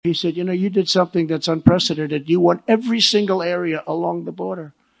He said, you did something that's unprecedented. You won every single area along the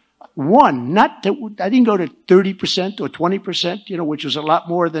border. Won. I didn't go to 30% or 20%, which was a lot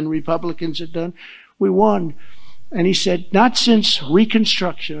more than Republicans had done. We won. And he said, not since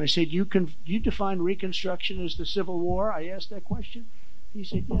Reconstruction. I said, you define Reconstruction as the Civil War? I asked that question. He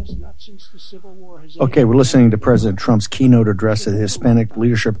said, yes, not since the Civil War. Okay, we're listening to President Trump's keynote address at the Hispanic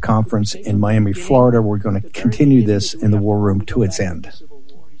Leadership Conference in Miami, Florida. We're going to continue this in the War Room to its end.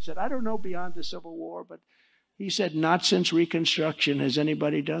 He said, I don't know beyond the Civil War, but he said, not since Reconstruction has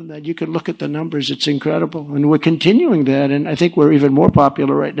anybody done that. You could look at the numbers. It's incredible. And we're continuing that. And I think we're even more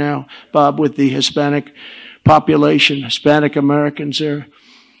popular right now, Bob, with the Hispanic population. Hispanic Americans are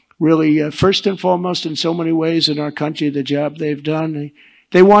really first and foremost in so many ways in our country, the job they've done.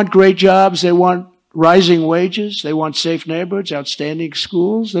 They want great jobs. They want rising wages. They want safe neighborhoods, outstanding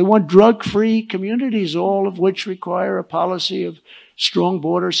schools. They want drug-free communities, all of which require a policy of strong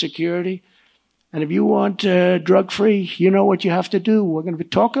border security. And if you want drug-free, you know what you have to do. We're going to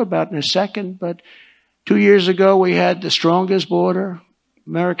talk about it in a second, but 2 years ago we had the strongest border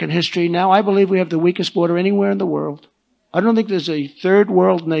in American history. Now I believe we have the weakest border anywhere in the world. I don't think there's a third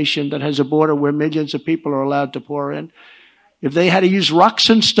world nation that has a border where millions of people are allowed to pour in. If they had to use rocks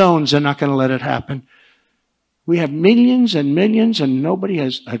and stones, they're not going to let it happen. We have millions and millions, and nobody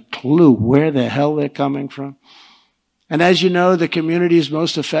has a clue where the hell they're coming from. And as you know, the communities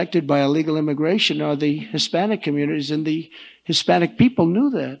most affected by illegal immigration are the Hispanic communities, and the Hispanic people knew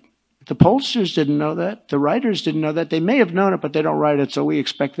that. The pollsters didn't know that. The writers didn't know that. They may have known it, but they don't write it, so we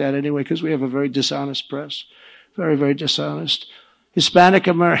expect that anyway, because we have a very dishonest press. Very, very dishonest. Hispanic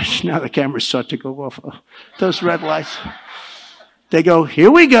Americans, now the cameras start to go off. Those red lights. They go,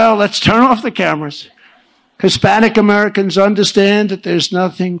 here we go, let's turn off the cameras. Hispanic Americans understand that there's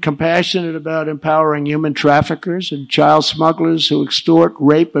nothing compassionate about empowering human traffickers and child smugglers who extort,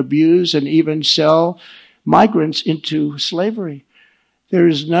 rape, abuse, and even sell migrants into slavery. There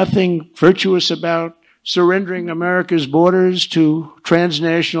is nothing virtuous about surrendering America's borders to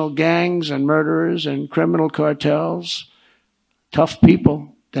transnational gangs and murderers and criminal cartels. Tough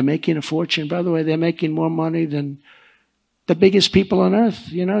people. They're making a fortune. By the way, they're making more money than the biggest people on earth.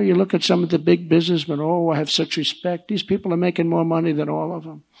 You look at some of the big businessmen. Oh, I have such respect. These people are making more money than all of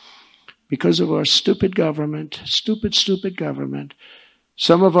them because of our stupid government. Stupid government.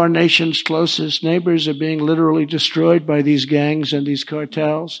 Some of our nation's closest neighbors are being literally destroyed by these gangs and these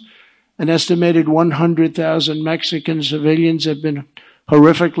cartels. An estimated 100,000 Mexican civilians have been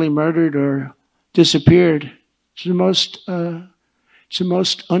horrifically murdered or disappeared. It's the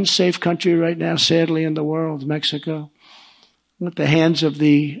most unsafe country right now, sadly, in the world, Mexico. At the hands of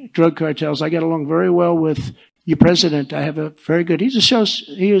the drug cartels. I get along very well with your president. I have a very good, he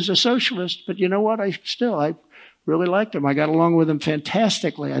is a socialist, but you know what? I really liked him. I got along with him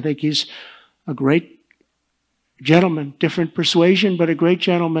fantastically. I think he's a great gentleman, different persuasion, but a great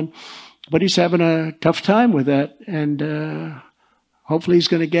gentleman. But he's having a tough time with that, and hopefully he's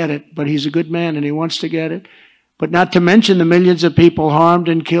going to get it. But he's a good man, and he wants to get it. But not to mention the millions of people harmed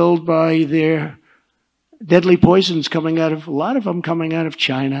and killed by their deadly poisons a lot of them coming out of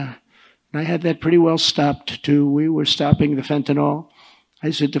China. And I had that pretty well stopped, too. We were stopping the fentanyl. I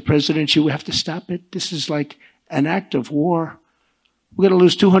said to the president, we have to stop it. This is like an act of war. We're going to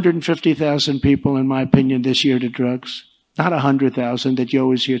lose 250,000 people, in my opinion, this year to drugs. Not 100,000 that you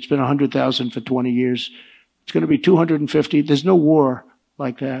always hear. It's been 100,000 for 20 years. It's going to be 250. There's no war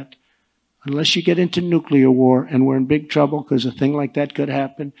like that. Unless you get into nuclear war, and we're in big trouble because a thing like that could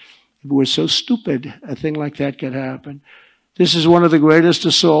happen. If we're so stupid, a thing like that could happen. This is one of the greatest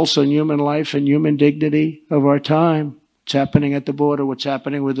assaults on human life and human dignity of our time. It's happening at the border. What's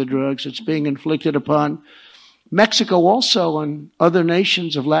happening with the drugs. It's being inflicted upon Mexico also and other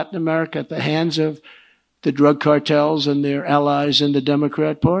nations of Latin America at the hands of the drug cartels and their allies in the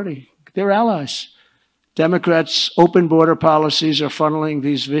Democrat Party. They're allies. Democrats' open border policies are funneling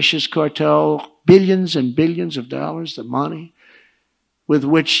these vicious cartel billions and billions of dollars, the money, with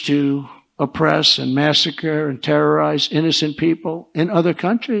which to oppress and massacre and terrorize innocent people in other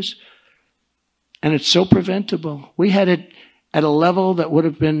countries. And it's so preventable. We had it at a level that would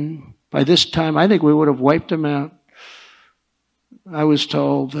have been, by this time, I think we would have wiped them out. I was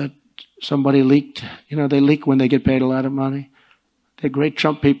told that somebody leaked. They leak when they get paid a lot of money. They're great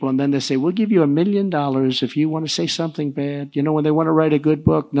Trump people, and then they say, we'll give you $1 million if you want to say something bad. When they want to write a good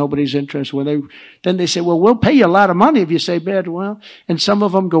book, nobody's interested. Then they say, well, we'll pay you a lot of money if you say bad. Well, and some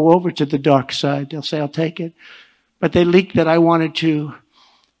of them go over to the dark side. They'll say, I'll take it. But they leaked that I wanted to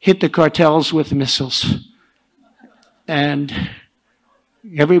hit the cartels with missiles. And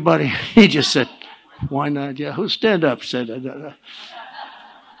everybody, he just said, why not? Yeah, who stand up? Said,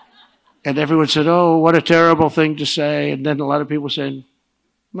 And everyone said, oh, what a terrible thing to say. And then a lot of people said,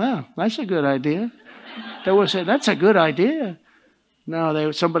 wow, that's a good idea. They would say, that's a good idea.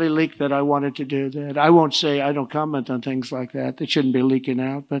 No, somebody leaked that I wanted to do that. I won't say, I don't comment on things like that. They shouldn't be leaking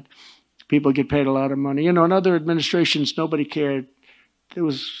out, but people get paid a lot of money. In other administrations, nobody cared. There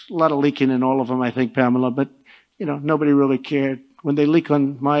was a lot of leaking in all of them, I think, Pamela, but, nobody really cared. When they leak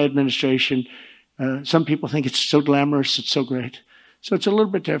on my administration, some people think it's so glamorous, it's so great. So it's a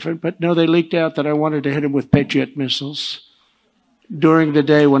little bit different, but no, they leaked out that I wanted to hit them with Patriot missiles during the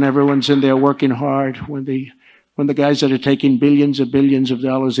day when everyone's in there working hard, when the guys that are taking billions of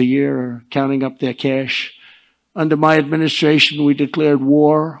dollars a year are counting up their cash. Under my administration, we declared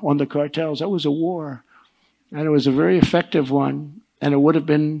war on the cartels. That was a war, and it was a very effective one, and it would have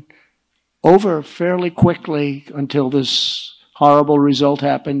been over fairly quickly until this horrible result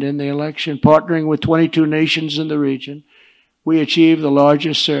happened in the election. Partnering with 22 nations in the region, we achieved the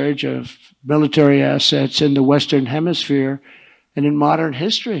largest surge of military assets in the Western Hemisphere and in modern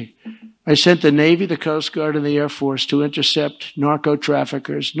history. I sent the Navy, the Coast Guard, and the Air Force to intercept narco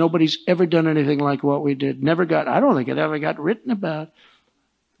traffickers. Nobody's ever done anything like what we did. I don't think it ever got written about.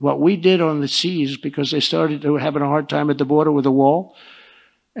 What we did on the seas, because they started having a hard time at the border with the wall,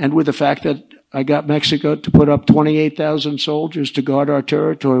 and with the fact that I got Mexico to put up 28,000 soldiers to guard our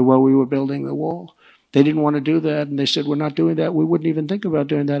territory while we were building the wall. They didn't want to do that, and they said, we're not doing that. We wouldn't even think about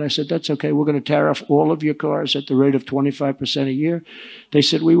doing that. I said, that's okay. We're going to tariff all of your cars at the rate of 25% a year. They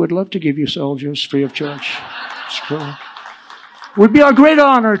said, we would love to give you soldiers free of charge. It's cool. It would be our great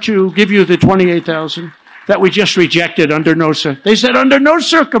honor to give you the 28,000 that we just rejected under no circumstances. They said, under no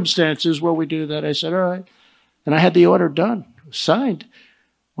circumstances will we do that. I said, all right. And I had the order done, signed.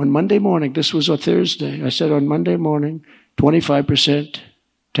 On Monday morning, this was a Thursday, I said on Monday morning, 25%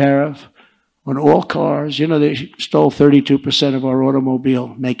 tariff on all cars. They stole 32% of our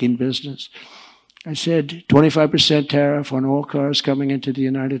automobile making business. I said 25% tariff on all cars coming into the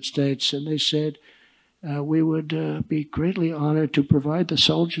United States. And they said, we would be greatly honored to provide the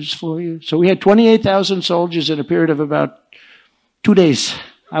soldiers for you. So we had 28,000 soldiers in a period of about 2 days.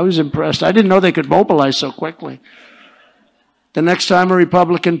 I was impressed. I didn't know they could mobilize so quickly. The next time a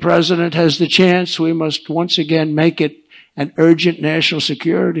Republican president has the chance, we must once again make it an urgent national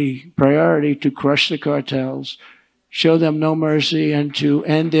security priority to crush the cartels, show them no mercy, and to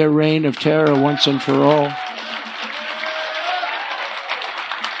end their reign of terror once and for all.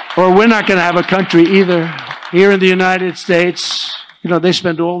 Or we're not going to have a country either. Here in the United States, they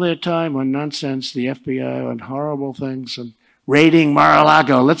spend all their time on nonsense, the FBI, on horrible things, and raiding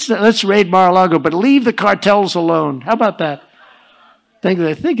Mar-a-Lago. Let's raid Mar-a-Lago, but leave the cartels alone. How about that?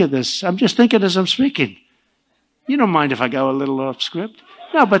 Think of this. I'm just thinking as I'm speaking. You don't mind if I go a little off script?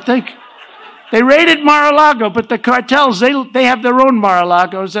 No, but think. They raided Mar-a-Lago, but the cartels, they have their own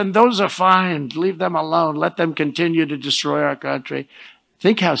Mar-a-Lagos, and those are fine. Leave them alone. Let them continue to destroy our country.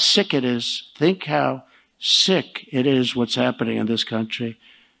 Think how sick it is. Think how sick it is what's happening in this country.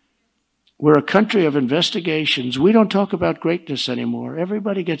 We're a country of investigations. We don't talk about greatness anymore.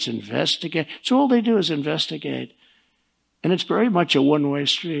 Everybody gets investigated. So all they do is investigate. And it's very much a one-way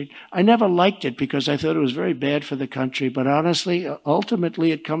street. I never liked it because I thought it was very bad for the country. But honestly,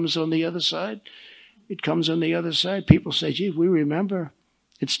 ultimately, it comes on the other side. It comes on the other side. People say, gee, we remember.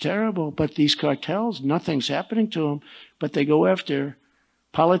 It's terrible. But these cartels, nothing's happening to them. But they go after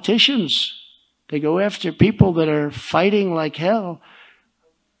politicians. They go after people that are fighting like hell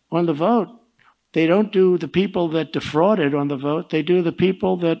on the vote. They don't do the people that defrauded on the vote. They do the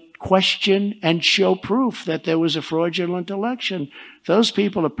people that question and show proof that there was a fraudulent election. Those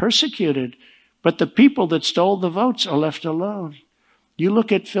people are persecuted. But the people that stole the votes are left alone. You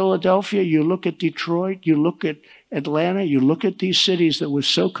look at Philadelphia, you look at Detroit, you look at Atlanta, you look at these cities that were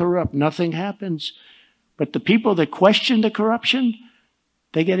so corrupt, nothing happens. But the people that question the corruption,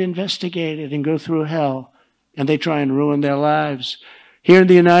 they get investigated and go through hell, and they try and ruin their lives. Here in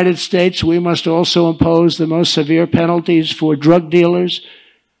the United States, we must also impose the most severe penalties for drug dealers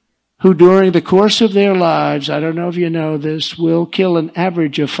who during the course of their lives, I don't know if you know this, will kill an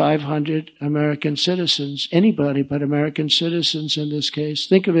average of 500 American citizens. Anybody but American citizens in this case.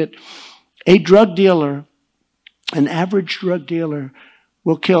 Think of it. A drug dealer, an average drug dealer,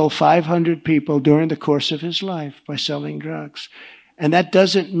 will kill 500 people during the course of his life by selling drugs. And that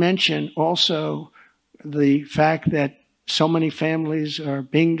doesn't mention also the fact that so many families are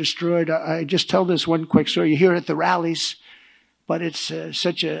being destroyed. I just tell this one quick story. You hear it at the rallies, but it's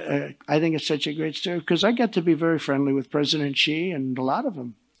I think it's such a great story because I got to be very friendly with President Xi and a lot of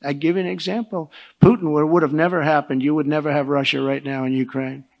them. I give you an example. Putin would have never happened. You would never have Russia right now in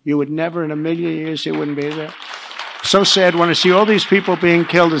Ukraine. You would never in a million years, it wouldn't be there. so sad when I see all these people being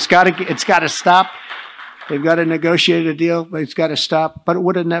killed. It's got to stop. They've got to negotiate a deal, but it's got to stop. But it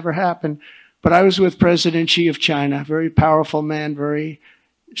would have never happened. But I was with President Xi of China, very powerful man, very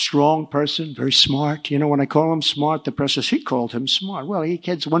strong person, very smart. You know, when I call him smart, the press says, he called him smart. Well, he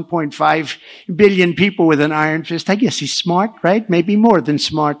gets 1.5 billion people with an iron fist. I guess he's smart, right? Maybe more than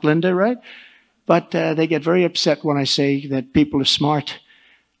smart, Linda, right? But they get very upset when I say that people are smart.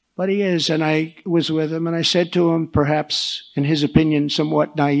 But he is, and I was with him, and I said to him, perhaps, in his opinion,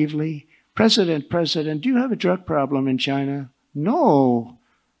 somewhat naively, President, do you have a drug problem in China? No.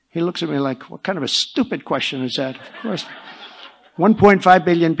 He looks at me like, what kind of a stupid question is that? Of course. 1.5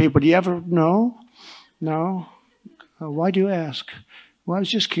 billion people. Do you ever know? No. Why do you ask? Well, I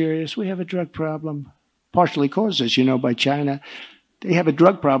was just curious. We have a drug problem, partially caused, as you know, by China. They have a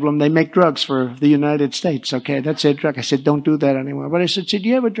drug problem. They make drugs for the United States. Okay, that's their drug. I said, don't do that anymore. But I said, do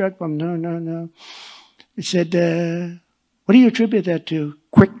you have a drug problem? No. He said, what do you attribute that to?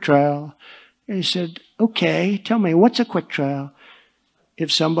 Quick trial. And he said, okay, tell me, what's a quick trial?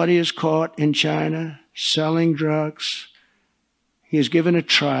 If somebody is caught in China selling drugs, he is given a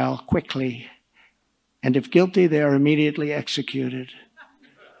trial quickly. And if guilty, they are immediately executed.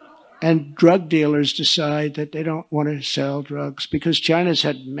 And drug dealers decide that they don't want to sell drugs because China's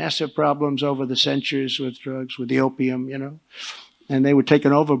had massive problems over the centuries with drugs, with the opium, you know. And they were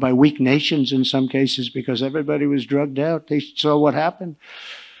taken over by weak nations in some cases because everybody was drugged out. They saw what happened.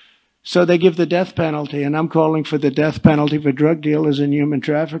 So they give the death penalty, and I'm calling for the death penalty for drug dealers and human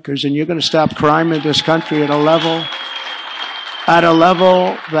traffickers. And you're going to stop crime in this country at a level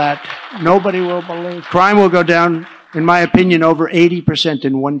that nobody will believe. Crime will go down, in my opinion, over 80%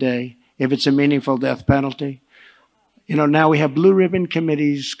 in one day if it's a meaningful death penalty. You know, now we have blue ribbon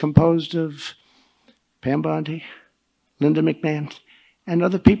committees composed of Pam Bondi, Linda McMahon, and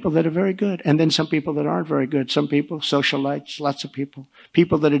other people that are very good. And then some people that aren't very good. Some people, socialites, lots of people.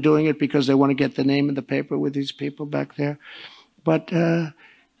 People that are doing it because they want to get the name in the paper with these people back there. But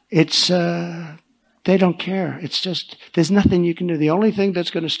they don't care. It's just, there's nothing you can do. The only thing that's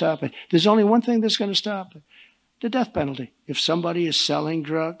going to stop it, there's only one thing that's going to stop it, the death penalty. If somebody is selling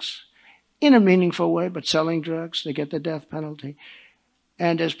drugs, in a meaningful way, but selling drugs, they get the death penalty.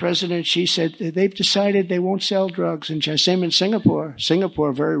 And as President Xi said, they've decided they won't sell drugs in China. Same in Singapore.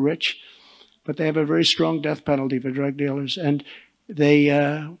 Singapore, very rich, but they have a very strong death penalty for drug dealers. And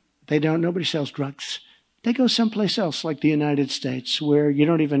nobody sells drugs. They go someplace else, like the United States, where you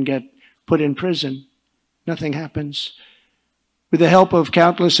don't even get put in prison. Nothing happens. With the help of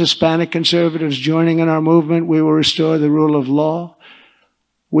countless Hispanic conservatives joining in our movement, we will restore the rule of law.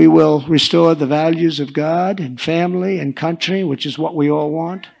 We will restore the values of God and family and country, which is what we all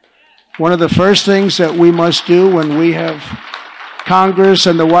want. One of the first things that we must do when we have Congress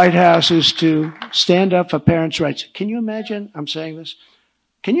and the White House is to stand up for parents' rights. Can you imagine, I'm saying this,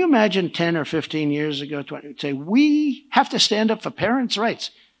 can you imagine 10 or 15 years ago, say, we have to stand up for parents'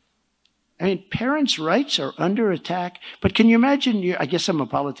 rights? I mean, parents' rights are under attack. But can you imagine, I guess I'm a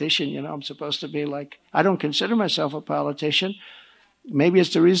politician, you know, I'm supposed to be like, I don't consider myself a politician. Maybe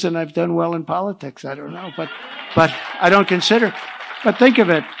it's the reason I've done well in politics. I don't know. But I don't consider. But think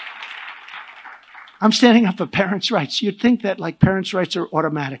of it. I'm standing up for parents' rights. You'd think that like parents' rights are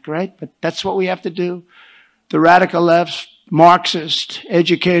automatic, right? But that's what we have to do. The radical left, Marxist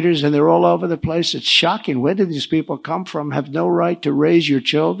educators, and they're all over the place. It's shocking. Where do these people come from? Have no right to raise your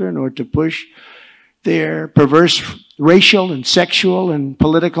children or to push their perverse racial and sexual and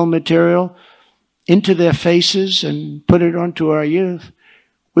political material into their faces and put it onto our youth.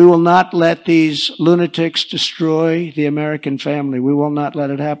 We will not let these lunatics destroy the American family. We will not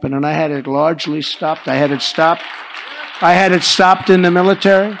let it happen. And I had it largely stopped. I had it stopped in the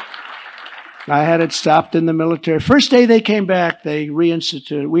military. First day they came back, they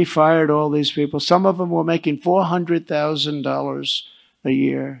reinstituted. We fired all these people. Some of them were making $400,000 a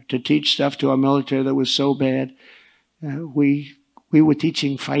year to teach stuff to our military that was so bad. We were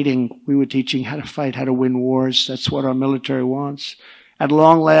teaching fighting. We were teaching how to fight, how to win wars. That's what our military wants. At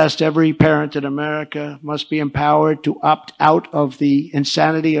long last, every parent in America must be empowered to opt out of the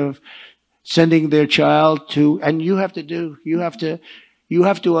insanity of sending their child to, and you have to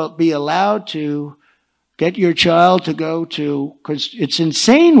be allowed to get your child to go to, because it's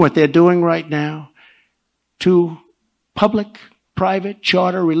insane what they're doing right now, to public, private,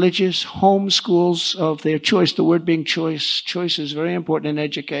 charter, religious, home schools of their choice. The word being choice. Choice is very important in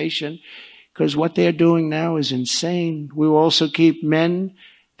education because what they're doing now is insane. We will also keep men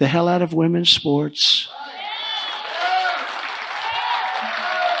the hell out of women's sports.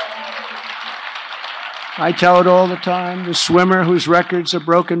 I tell it all the time. The swimmer whose records are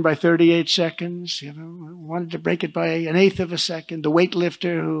broken by 38 seconds, wanted to break it by an eighth of a second. The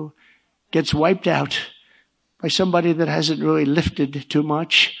weightlifter who gets wiped out by somebody that hasn't really lifted too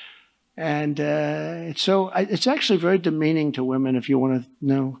much. And it's actually very demeaning to women if you want to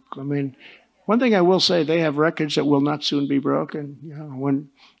know. I mean, one thing I will say, they have records that will not soon be broken. When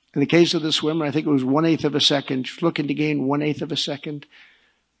in the case of the swimmer, I think it was 1/8 of a second, looking to gain 1/8 of a second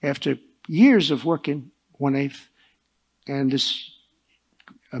after years of working 1/8. And this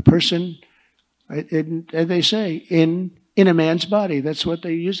a person, and they say, in a man's body. That's what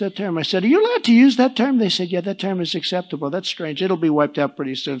they use that term. I said, are you allowed to use that term? They said, yeah, that term is acceptable. That's strange. It'll be wiped out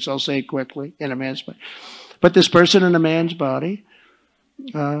pretty soon, so I'll say it quickly, in a man's body. But this person in a man's body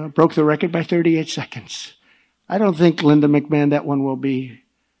broke the record by 38 seconds. I don't think, Linda McMahon, that one will be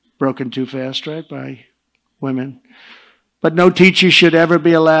broken too fast, right, by women. But no teacher should ever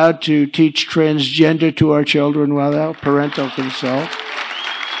be allowed to teach transgender to our children without parental consult.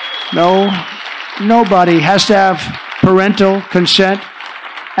 No, nobody has to have parental consent.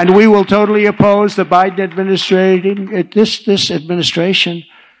 And we will totally oppose the Biden administration,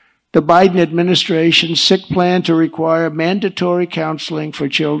 the Biden administration's sick plan to require mandatory counseling for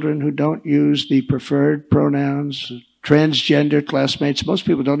children who don't use the preferred pronouns, transgender classmates. Most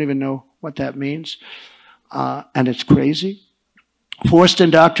people don't even know what that means. And it's crazy. Forced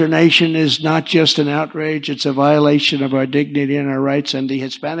indoctrination is not just an outrage, it's a violation of our dignity and our rights, and the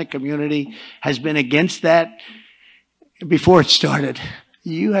Hispanic community has been against that before it started.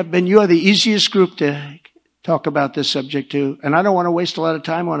 You are the easiest group to talk about this subject to, and I don't want to waste a lot of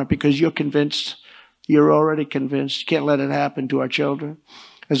time on it because you're convinced. You're already convinced. You can't let it happen to our children.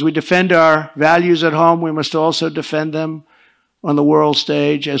 As we defend our values at home, we must also defend them on the world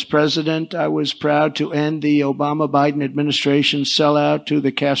stage. As president, I was proud to end the Obama-Biden administration's sellout to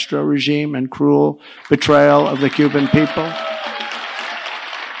the Castro regime and cruel betrayal of the Cuban people.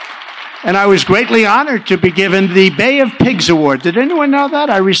 And I was greatly honored to be given the Bay of Pigs Award. Did anyone know that?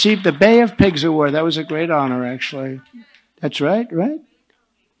 I received the Bay of Pigs Award. That was a great honor, actually. That's right? Do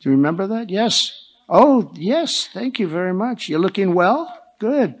you remember that? Yes. Oh, yes. Thank you very much. You're looking well?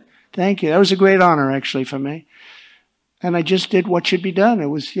 Good. Thank you. That was a great honor, actually, for me. And I just did what should be done. It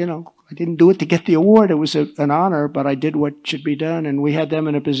was, I didn't do it to get the award. It was an honor, but I did what should be done. And we had them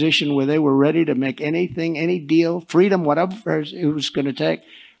in a position where they were ready to make anything, any deal, freedom, whatever it was going to take.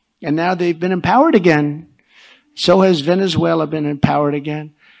 And now they've been empowered again. So has Venezuela been empowered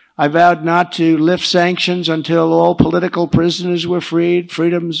again. I vowed not to lift sanctions until all political prisoners were freed,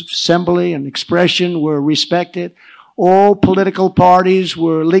 freedoms of assembly and expression were respected, all political parties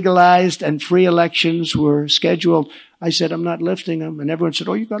were legalized, and free elections were scheduled. I said, I'm not lifting them. And everyone said,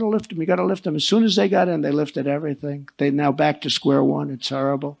 oh, you got to lift them. You got to lift them. As soon as they got in, they lifted everything. They're now back to square one. It's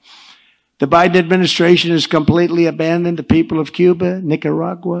horrible. The Biden administration has completely abandoned the people of Cuba,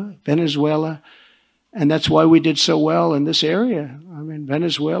 Nicaragua, Venezuela. And that's why we did so well in this area. I mean,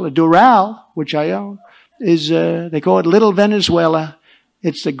 Venezuela, Doral, which I own, is, they call it Little Venezuela.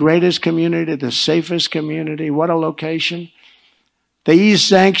 It's the greatest community, the safest community. What a location. They eased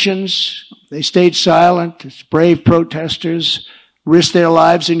sanctions. They stayed silent. As brave protesters risked their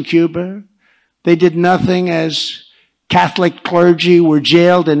lives in Cuba. They did nothing as Catholic clergy were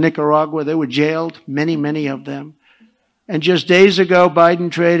jailed in Nicaragua. They were jailed, many, many of them. And just days ago, Biden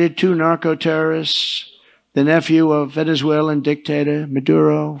traded 2 narco-terrorists, the nephew of Venezuelan dictator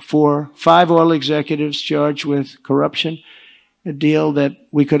Maduro, for 5 oil executives charged with corruption, a deal that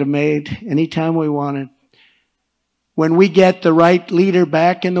we could have made anytime we wanted. When we get the right leader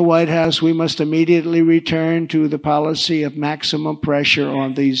back in the White House, we must immediately return to the policy of maximum pressure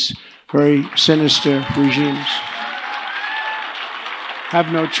on these very sinister regimes.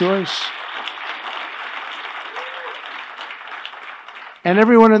 Have no choice. And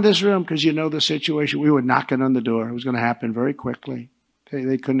everyone in this room, because you know the situation, we were knocking on the door. It was going to happen very quickly.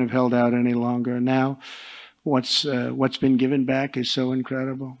 They couldn't have held out any longer. Now, what's been given back is so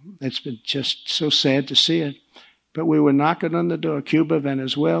incredible. It's been just so sad to see it. But we were knocking on the door. Cuba,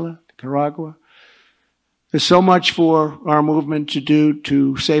 Venezuela, Nicaragua. There's so much for our movement to do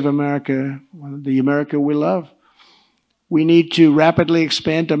to save America, the America we love. We need to rapidly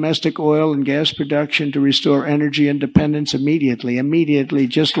expand domestic oil and gas production to restore energy independence immediately,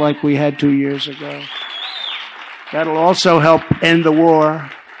 just like we had 2 years ago. That'll also help end the war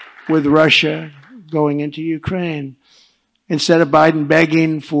with Russia going into Ukraine. Instead of Biden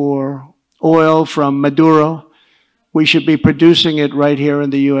begging for oil from Maduro, we should be producing it right here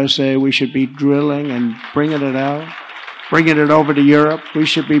in the USA. We should be drilling and bringing it out, bringing it over to Europe. We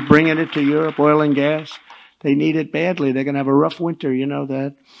should be bringing it to Europe, oil and gas. They need it badly. They're going to have a rough winter, you know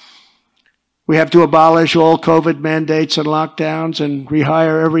that. We have to abolish all COVID mandates and lockdowns and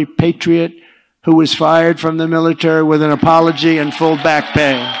rehire every patriot who was fired from the military with an apology and full back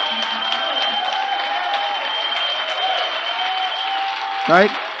pay.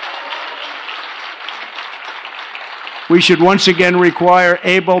 Right? We should once again require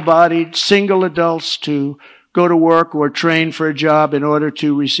able-bodied single adults to go to work or train for a job in order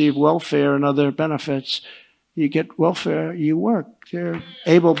to receive welfare and other benefits. You get welfare, you work. They're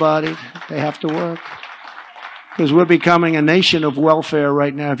able-bodied, they have to work. Because we're becoming a nation of welfare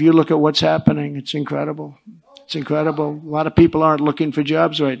right now. If you look at what's happening, it's incredible. It's incredible. A lot of people aren't looking for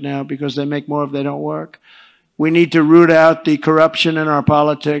jobs right now because they make more if they don't work. We need to root out the corruption in our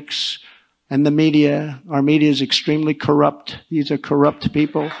politics and the media. Our media is extremely corrupt. These are corrupt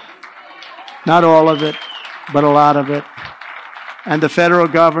people. Not all of it, but a lot of it. And the federal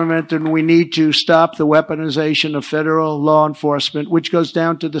government, and we need to stop the weaponization of federal law enforcement, which goes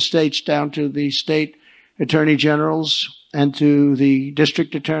down to the states, down to the state attorney generals and to the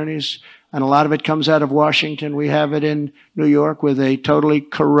district attorneys. And a lot of it comes out of Washington. We have it in New York with a totally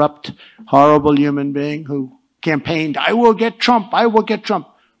corrupt, horrible human being who campaigned, I will get Trump, I will get Trump.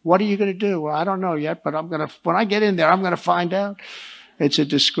 What are you going to do? Well, I don't know yet, but when I get in there, I'm going to find out. It's a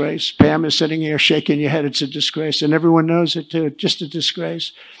disgrace. Pam is sitting here shaking your head. It's a disgrace. And everyone knows it too. It's just a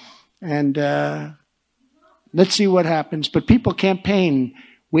disgrace. And let's see what happens. But people campaign,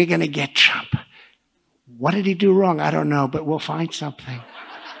 we're going to get Trump. What did he do wrong? I don't know, but we'll find something.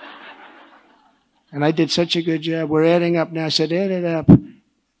 And I did such a good job. We're adding up now. I said, add it up.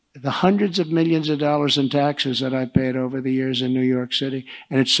 The hundreds of millions of dollars in taxes that I paid over the years in New York City.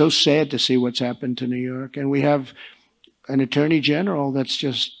 And it's so sad to see what's happened to New York. And we have an attorney general that's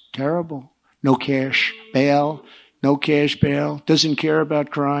just terrible. No cash bail, no cash bail, doesn't care about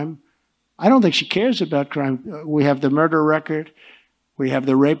crime. I don't think she cares about crime. We have the murder record. We have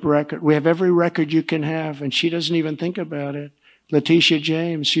the rape record. We have every record you can have, and she doesn't even think about it. Letitia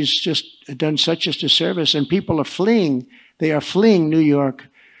James, she's just done such a disservice, and people are fleeing. They are fleeing New York.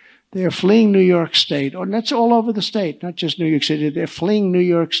 They are fleeing New York State, and that's all over the state, not just New York City. They're fleeing New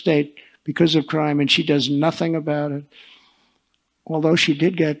York State because of crime, and she does nothing about it. Although she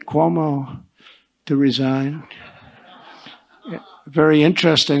did get Cuomo to resign. Very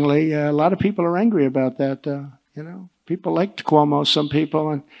interestingly, a lot of people are angry about that, People liked Cuomo, some people,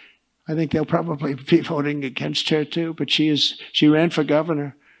 and I think they'll probably be voting against her too. But she ran for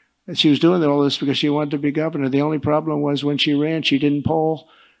governor. And she was doing all this because she wanted to be governor. The only problem was when she ran, she didn't poll.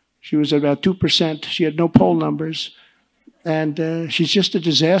 She was at about 2%. She had no poll numbers. And she's just a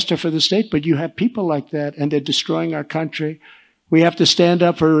disaster for the state. But you have people like that, and they're destroying our country. We have to stand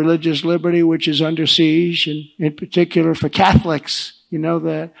up for religious liberty, which is under siege, and in particular for Catholics. You know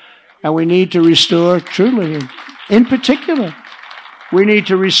that. And we need to restore, truly, in particular, we need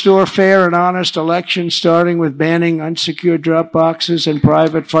to restore fair and honest elections, starting with banning unsecured drop boxes and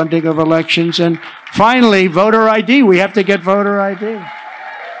private funding of elections. And finally, voter ID. We have to get voter ID.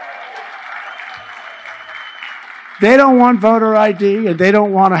 They don't want voter ID, and they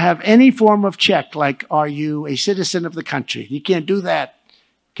don't want to have any form of check, like, are you a citizen of the country? You can't do that.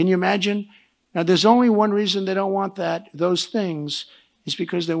 Can you imagine? Now, there's only one reason they don't want that, those things, is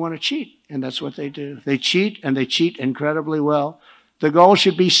because they want to cheat, and that's what they do. They cheat, and they cheat incredibly well. The goal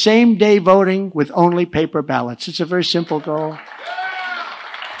should be same-day voting with only paper ballots. It's a very simple goal.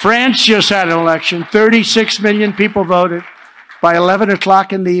 France just had an election. 36 million people voted. By 11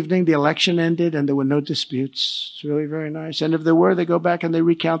 o'clock in the evening, the election ended, and there were no disputes. It's really very nice. And if there were, they go back and they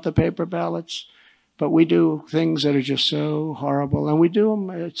recount the paper ballots. But we do things that are just so horrible, and we do them.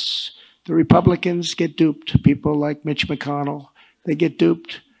 The Republicans get duped. People like Mitch McConnell, they get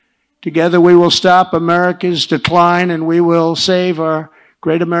duped. Together we will stop America's decline, and we will save our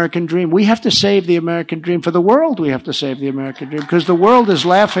great American dream. We have to save the American dream. For the world, we have to save the American dream, because the world is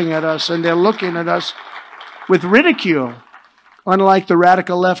laughing at us, and they're looking at us with ridicule. Unlike the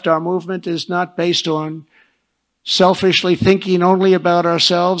radical left, our movement is not based on selfishly thinking only about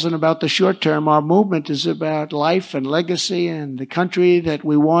ourselves and about the short term. Our movement is about life and legacy and the country that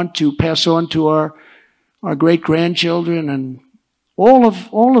we want to pass on to our great-grandchildren and all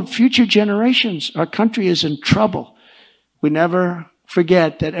of future generations. Our country is in trouble. We never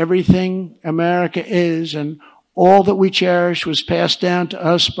forget that everything America is and all that we cherish was passed down to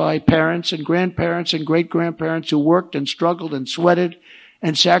us by parents and grandparents and great-grandparents who worked and struggled and sweated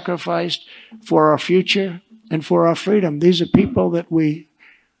and sacrificed for our future and for our freedom. These are people that we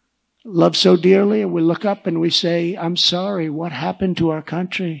love so dearly, and we look up and we say, I'm sorry, what happened to our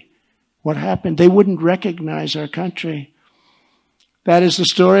country? What happened? They wouldn't recognize our country. That is the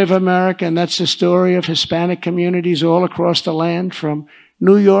story of America, and that's the story of Hispanic communities all across the land, from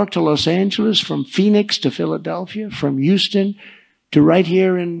New York to Los Angeles, from Phoenix to Philadelphia, from Houston to right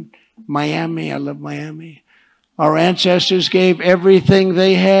here in Miami. I love Miami. Our ancestors gave everything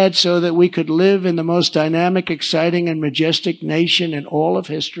they had so that we could live in the most dynamic, exciting, and majestic nation in all of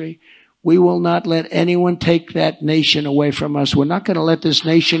history. We will not let anyone take that nation away from us. We're not going to let this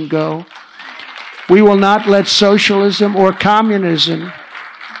nation go. We will not let socialism or communism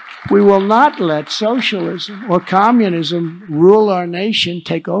rule our nation,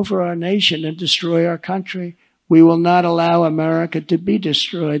 take over our nation, and destroy our country. We will not allow America to be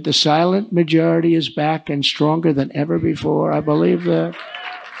destroyed. The silent majority is back and stronger than ever before. I believe that.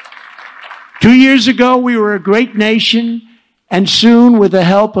 2 years ago, we were a great nation, and soon, with the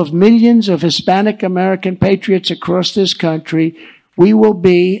help of millions of Hispanic American patriots across this country, we will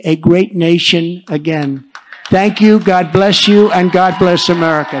be a great nation again. Thank you, God bless you, and God bless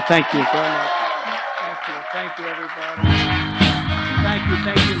America. Thank you very much. Thank you, everybody. Thank you,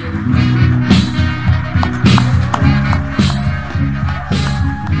 Lou.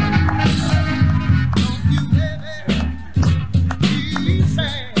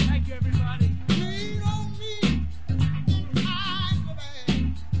 Thank you, everybody.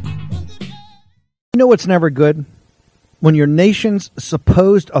 You know what's never good? When your nation's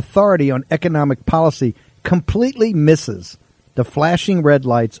supposed authority on economic policy completely misses the flashing red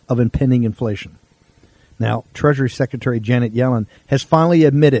lights of impending inflation. Now, Treasury Secretary Janet Yellen has finally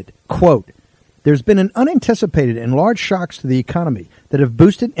admitted, quote, "There's been an unanticipated and large shocks to the economy that have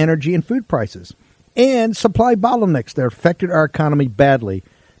boosted energy and food prices and supply bottlenecks that affected our economy badly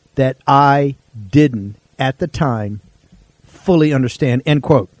that I didn't, at the time, fully understand," end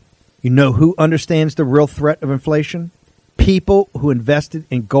quote. You know who understands the real threat of inflation? People who invested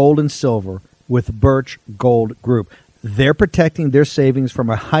in gold and silver with Birch Gold Group. They're protecting their savings from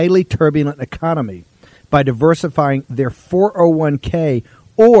a highly turbulent economy by diversifying their 401k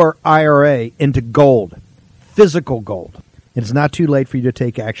or IRA into gold, physical gold. It's not too late for you to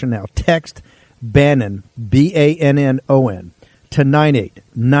take action now. Text Bannon, Bannon, to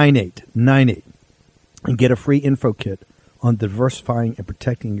 989898 and get a free info kit on diversifying and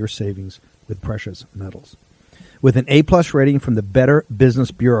protecting your savings with precious metals. With an A-plus rating from the Better Business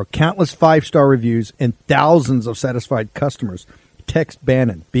Bureau, countless 5-star reviews, and thousands of satisfied customers, text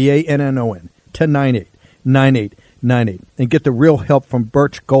Bannon, Bannon, to 989898 and get the real help from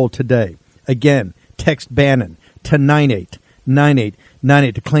Birch Gold today. Again, text Bannon to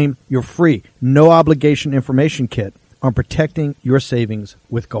 989898 to claim your free, no-obligation information kit on protecting your savings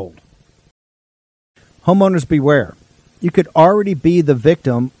with gold. Homeowners beware. You could already be the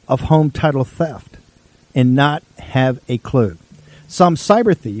victim of home title theft and not have a clue. Some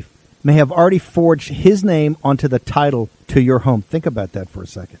cyber thief may have already forged his name onto the title to your home. Think about that for a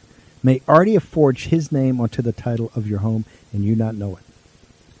second. May already have forged his name onto the title of your home and you not know it.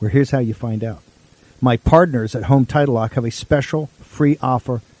 Well, here's how you find out. My partners at Home Title Lock have a special free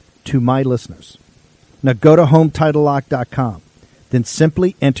offer to my listeners. Now go to HomeTitleLock.com. Then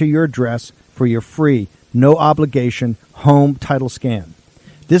simply enter your address for your free, no-obligation home title scan.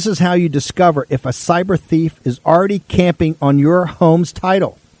 This is how you discover if a cyber thief is already camping on your home's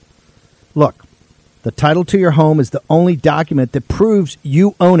title. Look, the title to your home is the only document that proves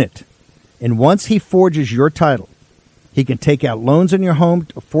you own it. And once he forges your title, he can take out loans on your home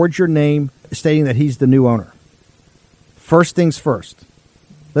to forge your name, stating that he's the new owner. First things first,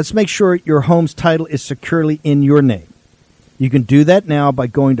 let's make sure your home's title is securely in your name. You can do that now by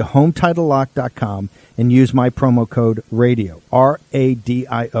going to HomeTitleLock.com and use my promo code RADIO,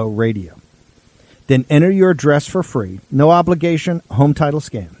 R-A-D-I-O, RADIO. Then enter your address for free, no obligation, home title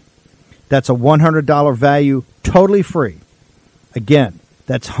scan. That's a $100 value, totally free. Again,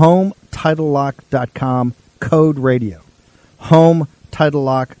 that's HomeTitleLock.com, code RADIO.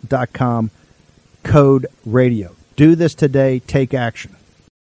 HomeTitleLock.com, code RADIO. Do this today. Take action.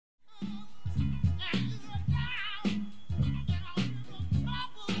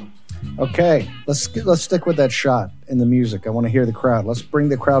 Okay, let's stick with that shot in the music. I want to hear the crowd. Let's bring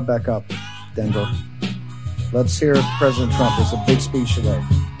the crowd back up, Denver. Let's hear President Trump. It's a big speech today.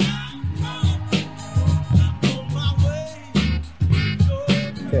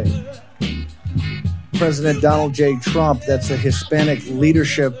 Okay. President Donald J. Trump, that's a Hispanic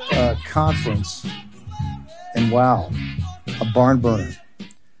leadership conference. And wow, a barn burner.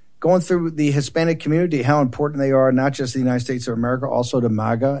 Going through the Hispanic community, how important they are, not just the United States of America, also to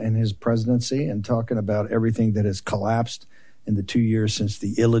MAGA and his presidency, and talking about everything that has collapsed in the 2 years since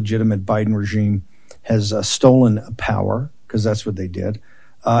the illegitimate Biden regime has stolen power, because that's what they did,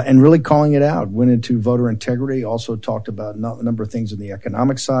 and really calling it out. Went into voter integrity, also talked about a number of things on the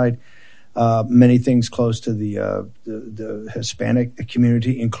economic side. many things close to the Hispanic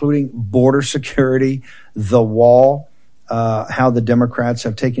community, including border security, the wall, how the Democrats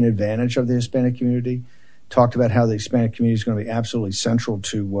have taken advantage of the Hispanic community. Talked about how the Hispanic community is going to be absolutely central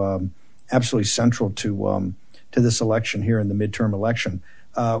to this election here in the midterm election.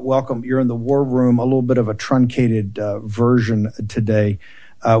 Welcome. You're in the war room, a little bit of a truncated version today.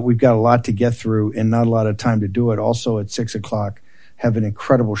 We've got a lot to get through and not a lot of time to do it. Also at 6 o'clock, have an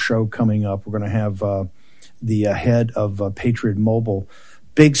incredible show coming up. We're going to have the head of Patriot Mobile.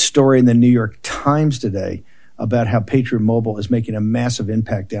 Big story in the New York Times today about how Patriot Mobile is making a massive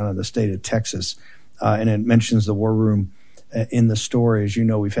impact down in the state of Texas. And it mentions the war room in the story. As you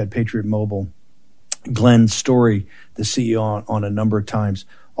know, we've had Patriot Mobile, Glenn Story, the CEO, on a number of times.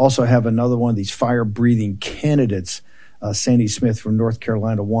 Also have another one of these fire-breathing candidates, Sandy Smith from North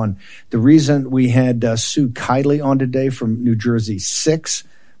Carolina, won. The reason we had Sue Kiley on today from New Jersey, 6.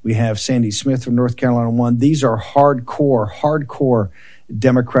 We have Sandy Smith from North Carolina, 1. These are hardcore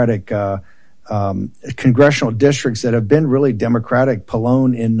Democratic congressional districts that have been really Democratic.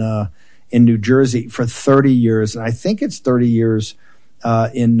 Palone in New Jersey for 30 years, and I think it's 30 years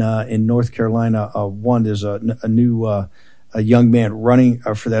in North Carolina. 1, there's a new a young man running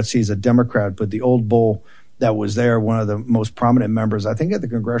for that seat as a Democrat, but the old bull that was there, one of the most prominent members, I think, at the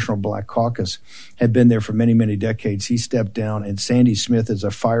Congressional Black Caucus, had been there for many, many decades. He stepped down, and Sandy Smith is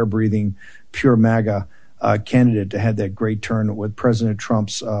a fire-breathing, pure MAGA candidate to have that great turn with President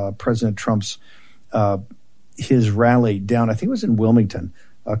Trump's his rally down, I think it was in Wilmington,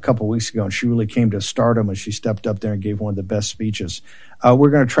 a couple of weeks ago, and she really came to stardom when she stepped up there and gave one of the best speeches. We're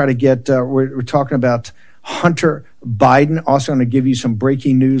going to try to get, we're talking about Hunter Biden. Also going to give you some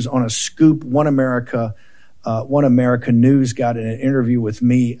breaking news on a scoop. One America News got in an interview with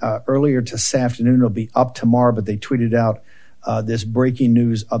me earlier this afternoon. It'll be up tomorrow, but they tweeted out this breaking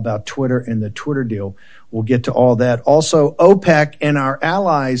news about Twitter and the Twitter deal. We'll get to all that. Also, OPEC and our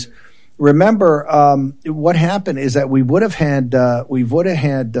allies. Remember, what happened is that we would have had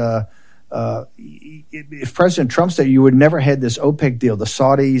if President Trump said, you would never had this OPEC deal. The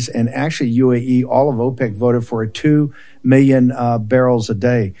Saudis and actually UAE, all of OPEC voted for 2 million barrels a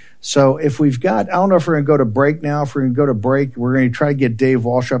day. So if we've got, I don't know if we're going to go to break now. If we're going to go to break, we're going to try to get Dave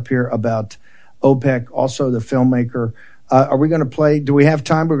Walsh up here about OPEC, also the filmmaker. Are we going to play? Do we have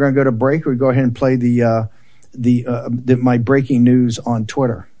time? We're going to go to break. Or we go ahead and play my breaking news on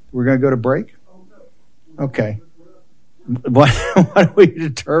Twitter. We're going to go to break? Okay. Why don't we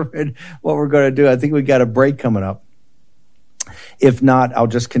determine what we're going to do? I think we got a break coming up. If not, I'll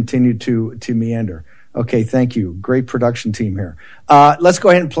just continue to meander. Okay, thank you. Great production team here. Let's go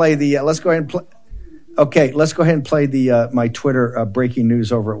ahead and play the. Let's go ahead and play the my Twitter breaking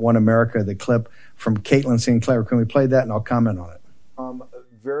news over at One America. The clip from Caitlin Sinclair. Can we play that and I'll comment on it?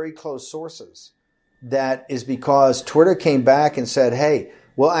 Very close sources. That is because Twitter came back and said, "Hey,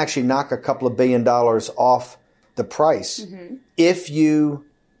 we'll actually knock a couple of $2 billion off the price if you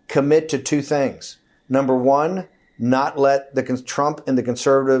commit to 2 things. Number 1, not let the Trump and the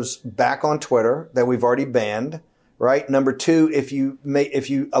conservatives back on Twitter that we've already banned, right? Number 2, if you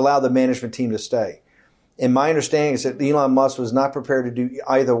allow the management team to stay." And my understanding is that Elon Musk was not prepared to do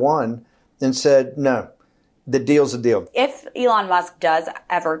either one and said, no, the deal's a deal. If Elon Musk does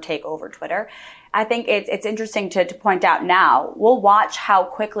ever take over Twitter, I think it's interesting to point out now. We'll watch how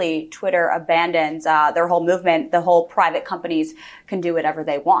quickly Twitter abandons their whole movement. The whole private companies can do whatever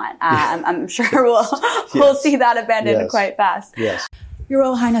they want. I'm sure we'll see that abandoned quite fast. Yes. Your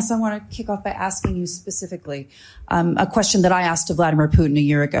Royal Highness, I want to kick off by asking you specifically a question that I asked of Vladimir Putin a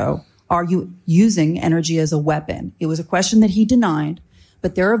year ago. Are you using energy as a weapon? It was a question that he denied.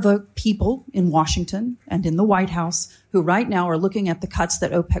 But there are people in Washington and in the White House who right now are looking at the cuts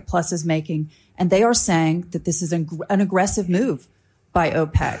that OPEC Plus is making, and they are saying that this is an aggressive move by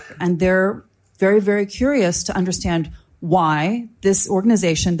OPEC. And they're very, very curious to understand why this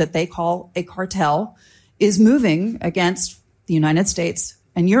organization that they call a cartel is moving against the United States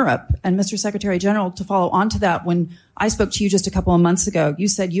and Europe. And Mr. Secretary General, to follow on to that, when I spoke to you just a couple of months ago, you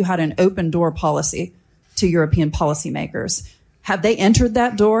said you had an open door policy to European policymakers. Have they entered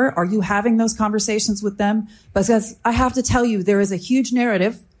that door? Are you having those conversations with them? Because I have to tell you, there is a huge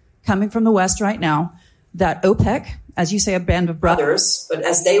narrative coming from the West right now that OPEC, as you say, a band of brothers, but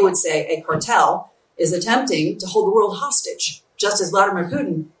as they would say, a cartel, is attempting to hold the world hostage, just as Vladimir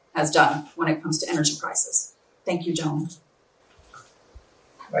Putin has done when it comes to energy prices. Thank you, gentlemen.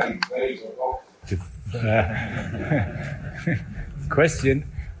 Question,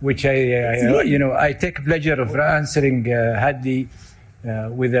 which I take pleasure of answering Hadi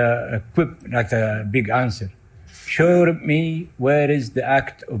with a quick, not a big answer. Show me where is the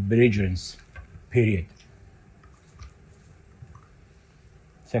act of belligerence, period.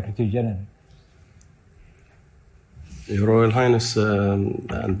 Secretary General. Your Royal Highness,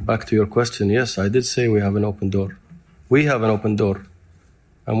 and back to your question, yes, I did say we have an open door. We have an open door.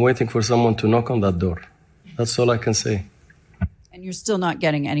 I'm waiting for someone to knock on that door. That's all I can say. And you're still not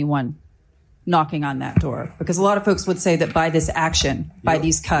getting anyone knocking on that door? Because a lot of folks would say that by this action, by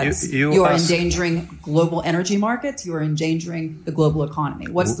these cuts, you are endangering global energy markets, you are endangering the global economy.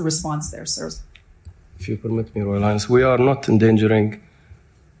 What's the response there, sir? If you permit me, Royal Highness, we are not endangering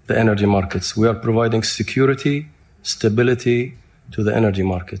the energy markets. We are providing security, stability to the energy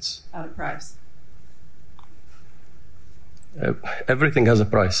markets. At a price. Everything has a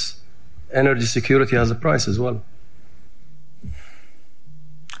price. Energy security has a price as well.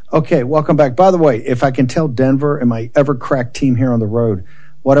 Okay, welcome back. By the way, if I can tell Denver and my ever-crack team here on the road,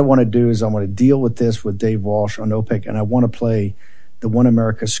 what I want to do is I want to deal with this with Dave Walsh on OPEC, and I want to play the One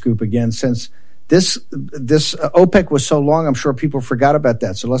America scoop again. Since this OPEC was so long, I'm sure people forgot about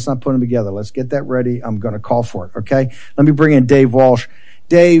that. So let's not put them together. Let's get that ready. I'm going to call for it, okay? Let me bring in Dave Walsh.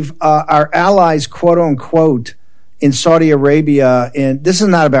 Dave, our allies, quote-unquote, in Saudi Arabia, and this is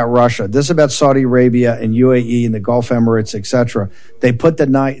not about Russia. This is about Saudi Arabia and UAE and the Gulf Emirates, etc. They put the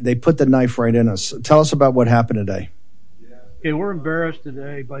knife right in us. Tell us about what happened today. Okay, we're embarrassed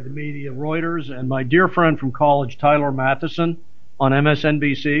today by the media, Reuters, and my dear friend from college, Tyler Matheson, on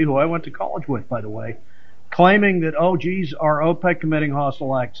MSNBC, who I went to college with, by the way, claiming that, are OPEC committing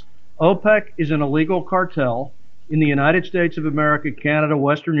hostile acts? OPEC is an illegal cartel in the United States of America, Canada,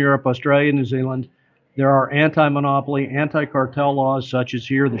 Western Europe, Australia, New Zealand. There are anti-monopoly, anti-cartel laws such as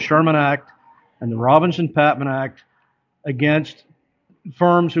here, the Sherman Act and the Robinson-Patman Act, against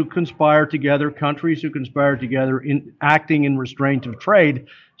firms who conspire together, countries who conspire together in acting in restraint of trade.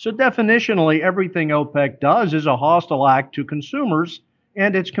 So definitionally, everything OPEC does is a hostile act to consumers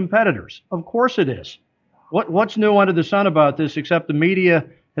and its competitors. Of course it is. What's new under the sun about this, except the media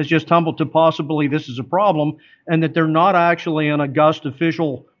has just tumbled to possibly this is a problem, and that they're not actually an august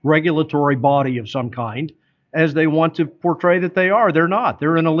official regulatory body of some kind, as they want to portray that they are. They're not.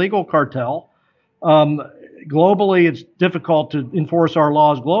 They're an illegal cartel. Globally, it's difficult to enforce our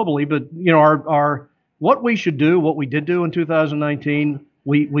laws globally, but our what we should do, what we did do in 2019,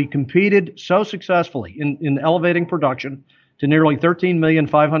 we competed so successfully in elevating production to nearly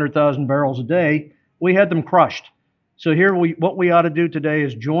 13,500,000 barrels a day. We had them crushed. So here, what we ought to do today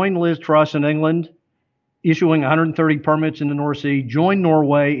is join Liz Truss in England, issuing 130 permits in the North Sea, join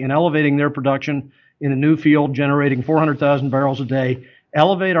Norway in elevating their production in a new field, generating 400,000 barrels a day,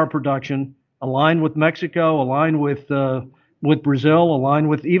 elevate our production, align with Mexico, align with Brazil, align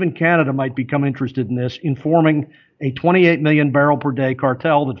with even Canada might become interested in this, in forming a 28 million barrel per day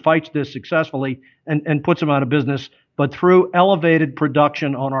cartel that fights this successfully and puts them out of business, but through elevated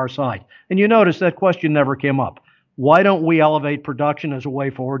production on our side. And you notice that question never came up. Why don't we elevate production as a way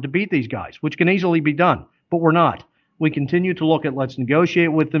forward to beat these guys, which can easily be done, but we're not. We continue to look at let's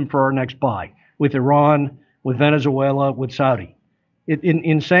negotiate with them for our next buy, with Iran, with Venezuela, with Saudi. It's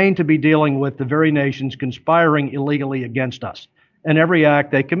insane to be dealing with the very nations conspiring illegally against us. And every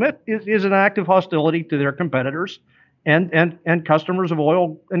act they commit is an act of hostility to their competitors and customers of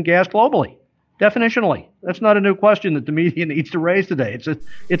oil and gas globally. Definitionally, that's not a new question that the media needs to raise today.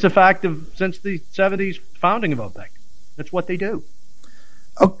 It's a fact of since the 70s founding of OPEC. That's what they do.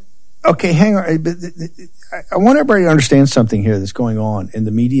 Okay, hang on. I want everybody to understand something here that's going on, and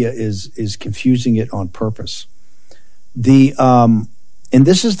the media is confusing it on purpose. And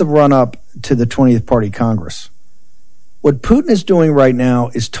this is the run-up to the 20th Party Congress. What Putin is doing right now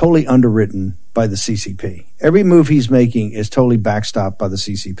is totally underwritten by the CCP. Every move he's making is totally backstopped by the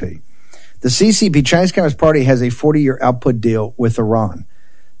CCP. The CCP, Chinese Communist Party, has a 40-year output deal with Iran.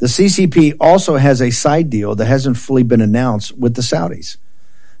 The CCP also has a side deal that hasn't fully been announced with the Saudis.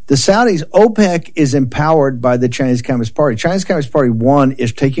 The Saudis, OPEC is empowered by the Chinese Communist Party. Chinese Communist Party, one,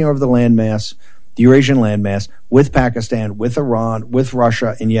 is taking over the landmass, the Eurasian landmass, with Pakistan, with Iran, with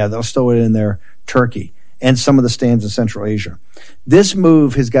Russia, and yeah, they'll stow it in there, Turkey, and some of the stands in Central Asia. This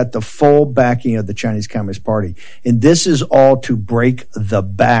move has got the full backing of the Chinese Communist Party, and this is all to break the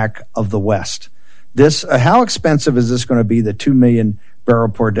back of the West. How expensive is this going to be, the 2 million barrel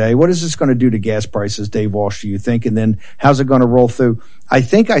per day? What is this going to do to gas prices, Dave Walsh, do you think? And then how's it going to roll through? I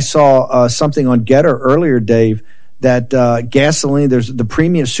think I saw something on Getter earlier, Dave, that gasoline, there's the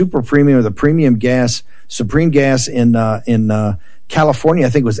premium, super premium, or the premium gas, Supreme gas in California, I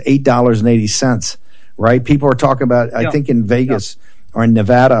think it was $8.80. Right? People are talking about, I think in Vegas, or in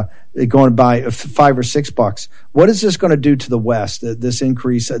Nevada, going by $5 or $6. What is this going to do to the West, this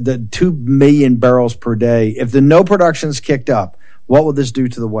increase, the 2 million barrels per day? If the no production is kicked up, what will this do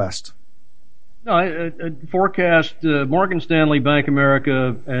to the West? No, I forecast, Morgan Stanley, Bank of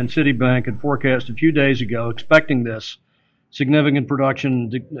America, and Citibank had forecast a few days ago, expecting this significant production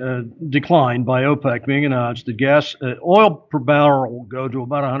decline by OPEC being announced. The oil per barrel will go to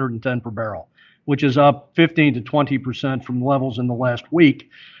about 110 per barrel, which is up 15 to 20% from levels in the last week.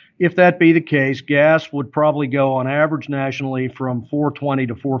 If that be the case, gas would probably go on average nationally from 420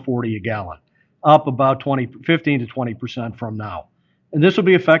 to 440 a gallon, up about 15 to 20% from now. And this will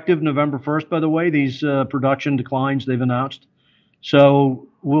be effective November 1st, by the way, these production declines they've announced. So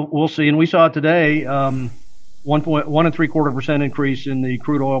we'll see. And we saw today 1.75% increase in the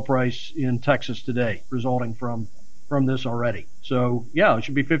crude oil price in Texas today, resulting from this already. So, yeah, it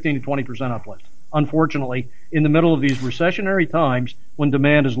should be 15 to 20% uplift. Unfortunately, in the middle of these recessionary times when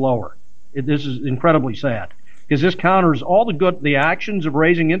demand is lower. This is incredibly sad because this counters all the actions of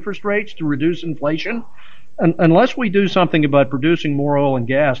raising interest rates to reduce inflation. And unless we do something about producing more oil and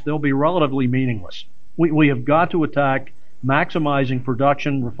gas, they'll be relatively meaningless. We have got to attack maximizing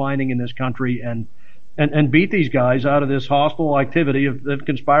production, refining in this country, and beat these guys out of this hostile activity of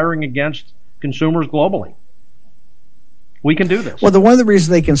conspiring against consumers globally. We can do this. Well, one of the reasons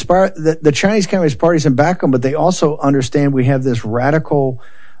they conspire, the Chinese Communist Party's in back them, but they also understand we have this radical,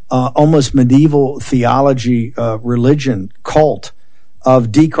 almost medieval theology, religion, cult of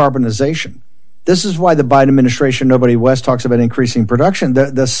decarbonization. This is why the Biden administration, nobody West, talks about increasing production.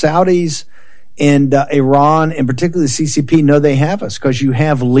 The Saudis and Iran, and particularly the CCP, know they have us because you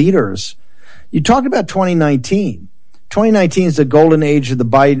have leaders. You talked about 2019. 2019 is the golden age of the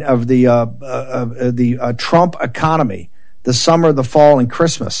Biden of the Trump economy. The summer, the fall, and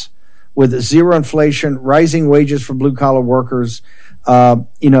Christmas, with zero inflation, rising wages for blue-collar workers,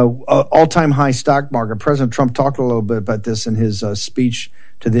 all-time high stock market. President Trump talked a little bit about this in his speech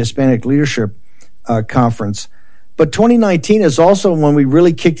to the Hispanic Leadership Conference. But 2019 is also when we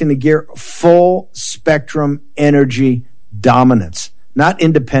really kicked into gear full-spectrum energy dominance, not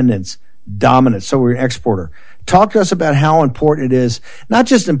independence, dominance. So we're an exporter. Talk to us about how important it is, not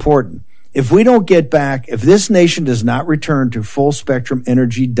just important. If we don't get back, if this nation does not return to full spectrum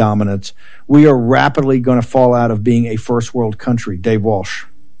energy dominance, we are rapidly going to fall out of being a first world country. Dave Walsh.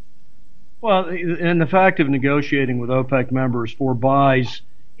 Well, and the fact of negotiating with OPEC members for buys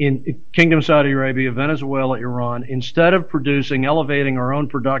in Kingdom of Saudi Arabia, Venezuela, Iran, instead of elevating our own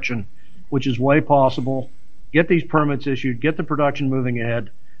production, which is way possible, get these permits issued, get the production moving ahead.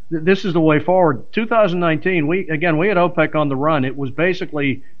 This is the way forward. 2019, we had OPEC on the run. It was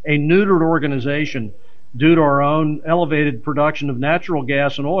basically a neutered organization due to our own elevated production of natural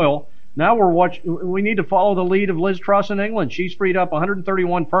gas and oil. Now we need to follow the lead of Liz Truss in England. She's freed up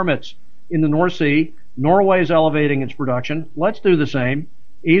 131 permits in the North Sea. Norway is elevating its production. Let's do the same.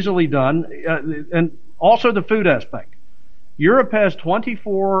 Easily done. And also the food aspect. Europe has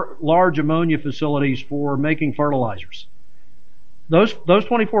 24 large ammonia facilities for making fertilizers. Those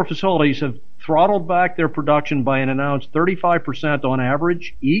 24 facilities have throttled back their production by an announced 35% on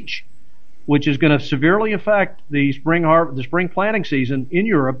average each, which is going to severely affect the spring planting season in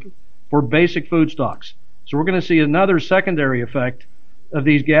Europe for basic food stocks. So we're going to see another secondary effect of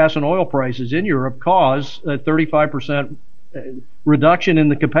these gas and oil prices in Europe cause a 35% reduction in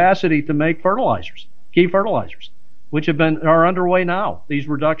the capacity to make fertilizers, key fertilizers, which are underway now. These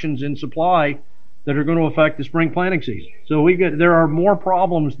reductions in supply that are going to affect the spring planting season. So there are more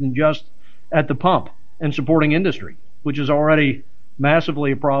problems than just at the pump and supporting industry, which is already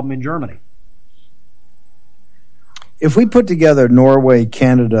massively a problem in Germany. If we put together Norway,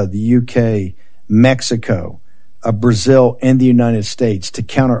 Canada, the UK, Mexico, Brazil, and the United States to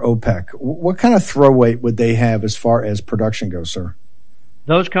counter OPEC, what kind of throw weight would they have as far as production goes, sir?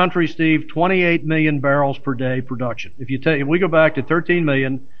 Those countries, Steve, 28 million barrels per day production. If we go back to 13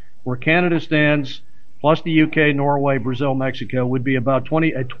 million, where Canada stands, plus the UK, Norway, Brazil, Mexico, would be about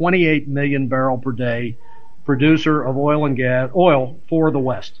 28 million barrel per day producer of oil for the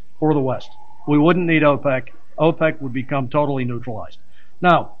West. We wouldn't need OPEC. OPEC would become totally neutralized.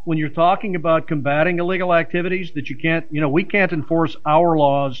 Now, when you're talking about combating illegal activities that we can't enforce our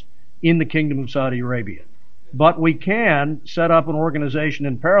laws in the Kingdom of Saudi Arabia, but we can set up an organization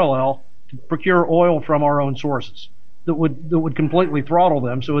in parallel to procure oil from our own sources that would completely throttle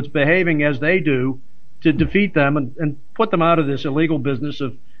them, so it's behaving as they do to defeat them and put them out of this illegal business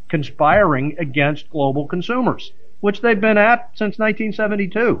of conspiring against global consumers, which they've been at since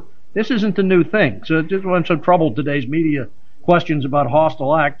 1972. This isn't a new thing. So just when I'm so troubled today's media questions about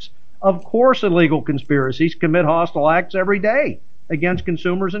hostile acts, of course illegal conspiracies commit hostile acts every day. against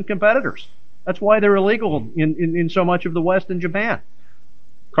consumers and competitors. That's why they're illegal in so much of the West and Japan.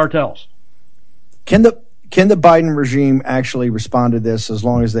 Cartels. Can the Biden regime actually respond to this as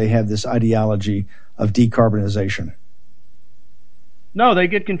long as they have this ideology of decarbonization? No, they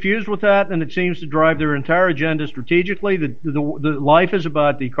get confused with that, and it seems to drive their entire agenda strategically. The life is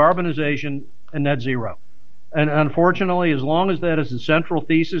about decarbonization and net zero. And unfortunately, as long as that is the central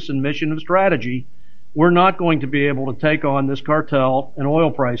thesis and mission of strategy, we're not going to be able to take on this cartel and oil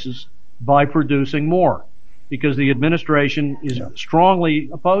prices by producing more, because the administration is strongly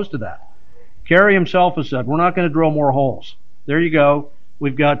opposed to that. Kerry himself has said, we're not going to drill more holes. There you go.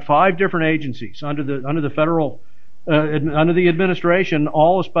 We've got 5 different agencies under the federal under the administration,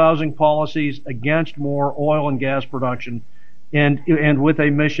 all espousing policies against more oil and gas production, and with a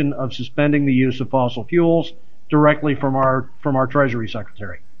mission of suspending the use of fossil fuels directly from our Treasury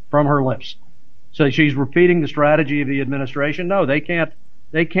Secretary, from her lips. So she's repeating the strategy of the administration. No, they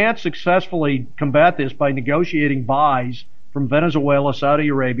can't successfully combat this by negotiating buys from Venezuela, Saudi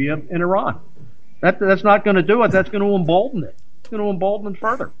Arabia, and Iran. That's not going to do it. That's going to embolden it. It's going to embolden it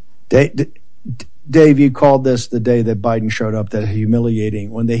further. Dave, you called this the day that Biden showed up, that humiliating,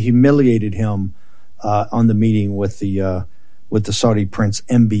 when they humiliated him on the meeting with the Saudi prince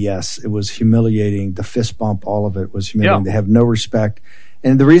MBS. It was humiliating. The fist bump, all of it was humiliating. They have no respect.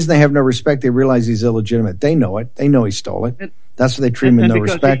 And the reason they have no respect, they realize he's illegitimate. They know it. They know he stole it. That's why they treat him with no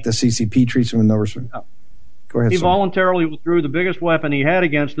respect. The CCP treats him with no respect. Go ahead, he voluntarily withdrew the biggest weapon he had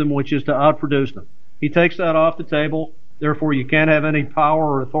against them, which is to outproduce them. He takes that off the table. Therefore, you can't have any power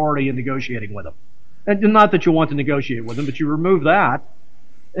or authority in negotiating with them. And not that you want to negotiate with them, but you remove that,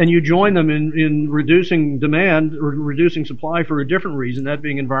 and you join them in reducing demand or reducing supply for a different reason, that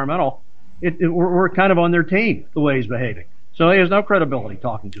being environmental. We're kind of on their team, the way he's behaving. So he has no credibility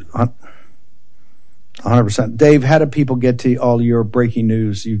talking to them. 100%. Dave, how do people get to all your breaking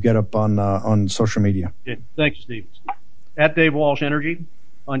news you get up on social media? Yeah, thank you, Steve. At Dave Walsh Energy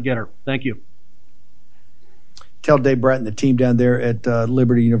on Getter. Thank you. Tell Dave Bratton, the team down there at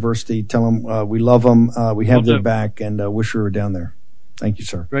Liberty University, tell them we love them, we have their back, and wish we were down there. Thank you,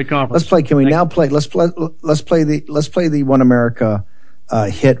 sir. Great conference. Let's play. Can we now play? Let's play the One America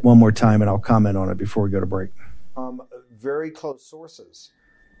hit one more time, and I'll comment on it before we go to break. Very close sources.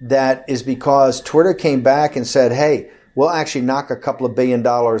 That is because Twitter came back and said, "Hey, we'll actually knock a couple of $1 billion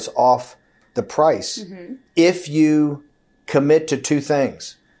off the price if you commit to 2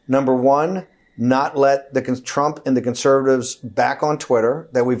 things. Number one, not let the Trump and the conservatives back on Twitter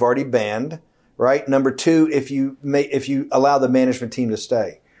that we've already banned, right? Number 2, if you allow the management team to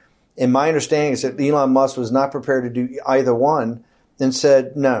stay." And my understanding is that Elon Musk was not prepared to do either one and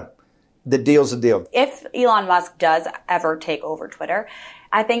said, no, the deal's a deal. If Elon Musk does ever take over Twitter,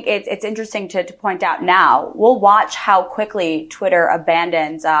 I think it's interesting to point out now. We'll watch how quickly Twitter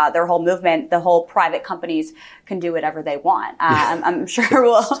abandons their whole movement. The whole private companies can do whatever they want. I'm sure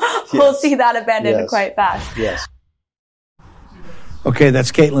we'll see that abandoned quite fast. Yes. Okay,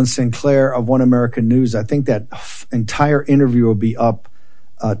 that's Caitlin Sinclair of One American News. I think that entire interview will be up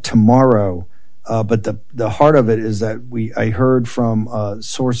tomorrow. But the heart of it is that I heard from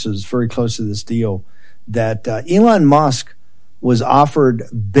sources very close to this deal that Elon Musk was offered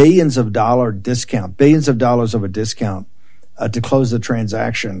billions of dollars of a discount to close the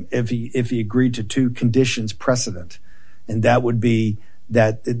transaction if he agreed to 2 conditions precedent, and that would be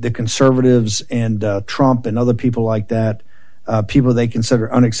that the conservatives and Trump and other people like that, people they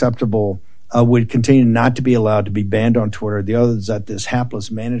consider unacceptable, would continue not to be allowed to be banned on Twitter. The other is that this hapless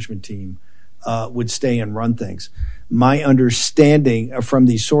management team would stay and run things. My understanding from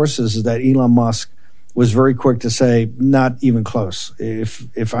these sources is that Elon Musk was very quick to say, not even close.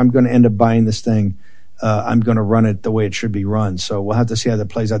 If I'm going to end up buying this thing, I'm going to run it the way it should be run. So we'll have to see how that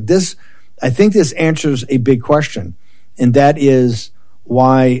plays out. I think this answers a big question, and that is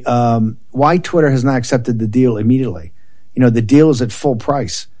why Twitter has not accepted the deal immediately. The deal is at full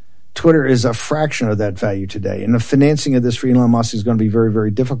price. Twitter is a fraction of that value today, and the financing of this for Elon Musk is going to be very,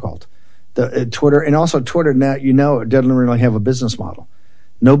 very difficult. Twitter now, doesn't really have a business model.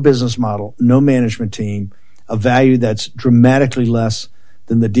 No business model, no management team, a value that's dramatically less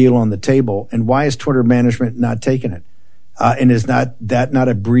than the deal on the table. And why is Twitter management not taking it? And is not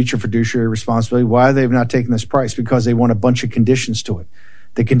a breach of fiduciary responsibility? Why are they not taking this price? Because they want a bunch of conditions to it.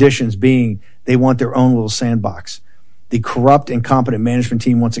 The conditions being they want their own little sandbox. The corrupt, incompetent management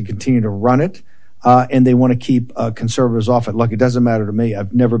team wants to continue to run it, and they want to keep conservatives off it. Look, it doesn't matter to me.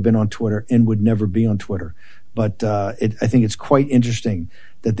 I've never been on Twitter and would never be on Twitter. But I think it's quite interesting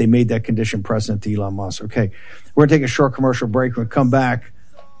that they made that condition precedent to Elon Musk. Okay, we're going to take a short commercial break. When we come back,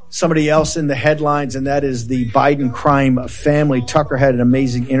 somebody else in the headlines, and that is the Biden crime family. Tucker had an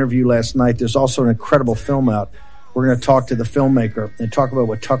amazing interview last night. There's also an incredible film out. We're going to talk to the filmmaker and talk about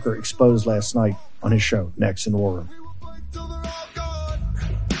what Tucker exposed last night on his show next in the War Room.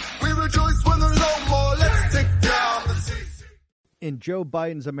 In Joe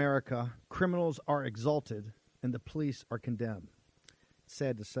Biden's America, criminals are exalted and the police are condemned. It's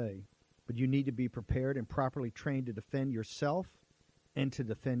sad to say, but you need to be prepared and properly trained to defend yourself and to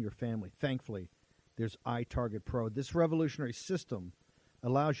defend your family. Thankfully, there's iTarget Pro. This revolutionary system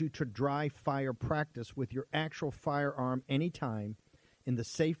allows you to dry fire practice with your actual firearm anytime in the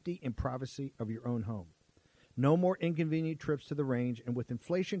safety and privacy of your own home. No more inconvenient trips to the range, and with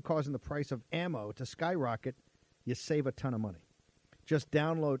inflation causing the price of ammo to skyrocket, you save a ton of money. Just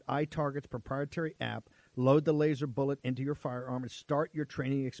download iTarget's proprietary app, load the laser bullet into your firearm, and start your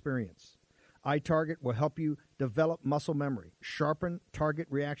training experience. iTarget will help you develop muscle memory, sharpen target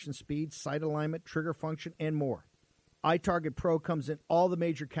reaction speed, sight alignment, trigger function, and more. iTarget Pro comes in all the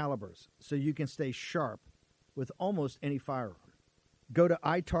major calibers, so you can stay sharp with almost any firearm. Go to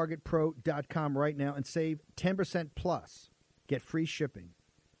itargetpro.com right now and save 10% plus. Get free shipping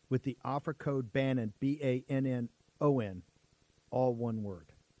with the offer code BANNON, BANNON, all one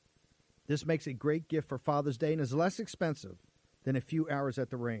word. This makes a great gift for Father's Day and is less expensive than a few hours at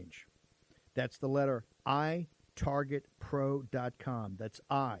the range. That's the letter itargetpro.com. That's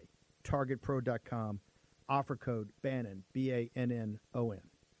itargetpro.com. Offer code BANNON, BANNON.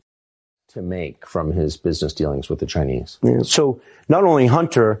 To make from his business dealings with the Chinese. Yeah, so not only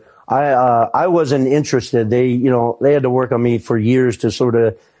Hunter, I wasn't interested. They had to work on me for years to sort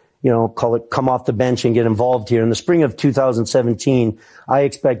of, come off the bench and get involved here. In the spring of 2017, I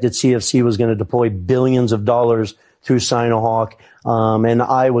expected CFC was going to deploy billions of dollars through Sinohawk. And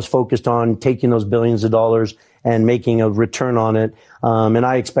I was focused on taking those billions of dollars and making a return on it. And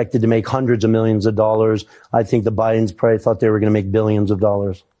I expected to make hundreds of millions of dollars. I think the Bidens probably thought they were going to make billions of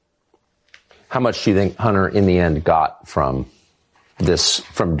dollars. How much do you think Hunter in the end got from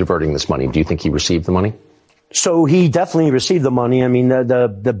diverting this money? Do you think he received the money? So he definitely received the money. I mean,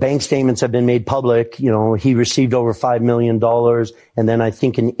 the bank statements have been made public. He received over $5 million, and then I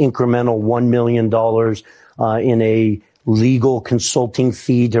think an incremental $1 million in a legal consulting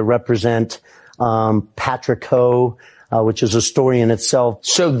fee to represent Patrick Ho, which is a story in itself.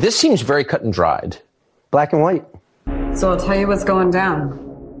 So this seems very cut and dried. Black and white. So I'll tell you what's going down.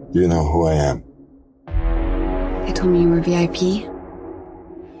 You know who I am. They told me you were VIP.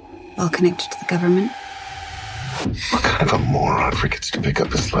 All connected to the government. What kind of a moron forgets to pick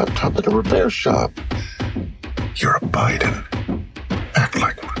up his laptop at a repair shop? You're a Biden. Act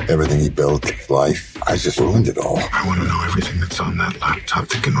like one. Everything he built, his life, I just ruined it all. I want to know everything that's on that laptop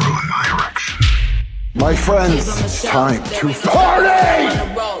that can ruin my erection. My friends, it's time to party!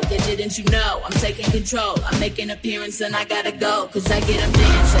 Didn't you know I'm taking control? I make an appearance and I gotta go, cause I get them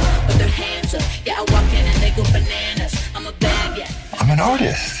dancing with their hands up. Yeah, I walk in and they go bananas. I'm a bad guy. I'm an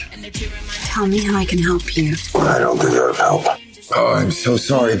artist. Tell me how I can help you. I don't deserve help. Oh, I'm so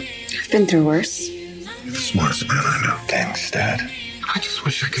sorry. I've been through worse. You're the smartest man I know. Thanks, Dad. I just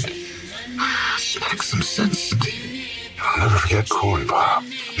wish I could smack some sense into you. I'll never forget Corn Pop.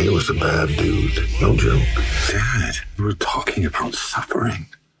 He was a bad dude. No joke. Dad, we were talking about suffering.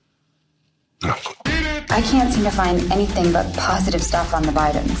 No. I can't seem to find anything but positive stuff on the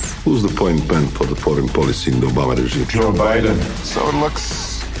Bidens. Who's the point man for the foreign policy in the Obama regime? Joe Biden. So it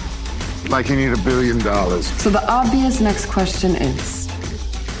looks like you need $1 billion. So the obvious next question is,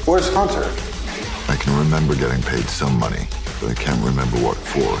 where's Hunter? I can remember getting paid some money, but I can't remember what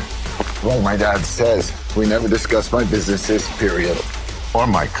for. Well, my dad says we never discuss my businesses, period. Or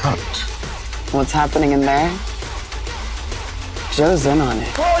my cut. what's happening in there? Joe's in on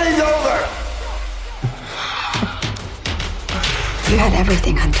it. Party's over! You had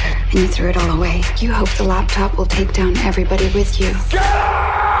everything, Hunter, and you threw it all away. You hope the laptop will take down everybody with you. Get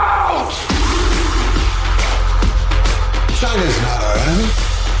out! China's not our enemy.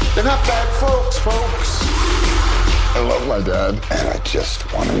 They're not bad folks. I love my dad, and I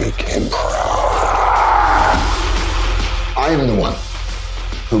just want to make him proud. I am the one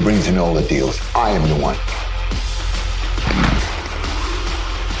who brings in all the deals. I am the one.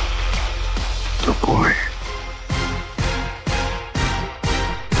 The boy.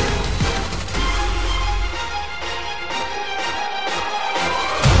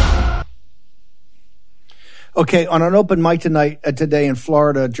 Okay, on an open mic today in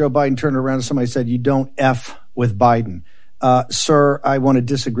Florida, Joe Biden turned around and somebody said, "You don't F with Biden." Sir, I want to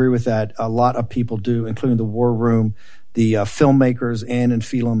disagree with that. A lot of people do, including the War Room, the filmmakers, Ann and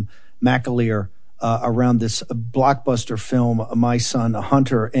Phelan McAleer. around this blockbuster film, My Son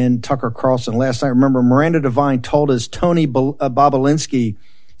Hunter, and Tucker Carlson. Last night, remember, Miranda Devine told us Tony Bobulinski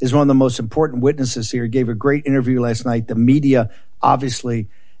is one of the most important witnesses here. He gave a great interview last night. The media obviously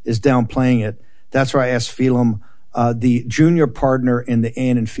is downplaying it. That's why I asked Phelim, the junior partner in the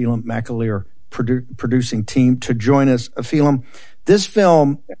Ann and Phelim McAleer producing team, to join us. Phelim, this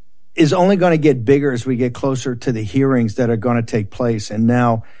film is only going to get bigger as we get closer to the hearings that are going to take place. And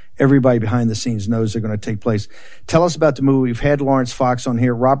now everybody behind the scenes knows they're going to take place. Tell us about the movie. We've had Lawrence Fox on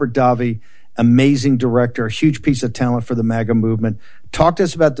here, Robert Davi, amazing director, a huge piece of talent for the MAGA movement. Talk to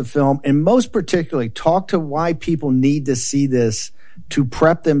us about the film, and most particularly, talk to why people need to see this to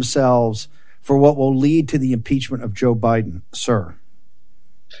prep themselves for what will lead to the impeachment of Joe Biden, sir.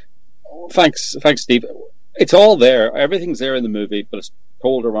 Thanks, Steve. It's all there. Everything's there in the movie, but it's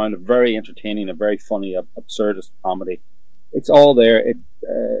told around a very entertaining, a very funny, absurdist comedy. It's all there.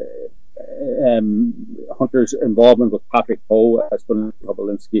 Hunter's involvement with Patrick Ho as Tony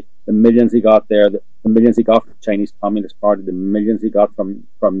Bobulinski, the millions he got there, the millions he got from the Chinese Communist Party, the millions he got from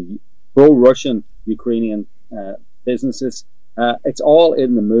pro-Russian Ukrainian businesses. It's all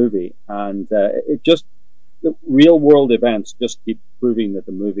in the movie, and the real world events just keep proving that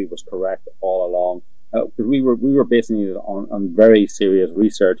the movie was correct all along. Because we were basing it on very serious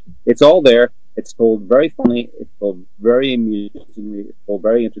research. It's all there. It's told very funny. It's told very amusingly. It's told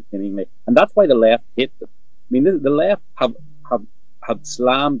very entertainingly, and that's why the left hates it. I mean, the left have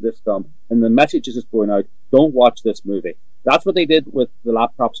slammed this film, and the message is just going out: don't watch this movie. That's what they did with the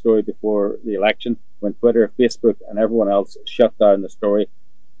laptop story before the election, when Twitter, Facebook, and everyone else shut down the story.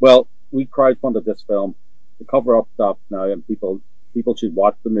 Well, we crowdfunded this film. The cover-up stops now, and people should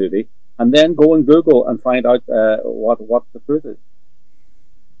watch the movie and then go and Google and find out what the truth is.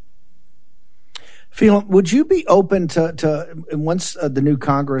 Phelim, would you be open to once the new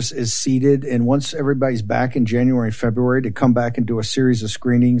Congress is seated and once everybody's back in January and February to come back and do a series of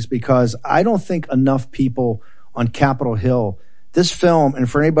screenings? Because I don't think enough people on Capitol Hill, this film, and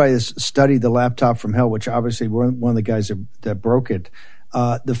for anybody that's studied The Laptop from Hell, which obviously we're one of the guys that broke it,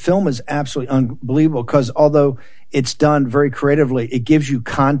 the film is absolutely unbelievable because although it's done very creatively, it gives you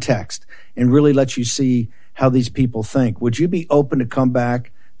context and really lets you see how these people think. Would you be open to come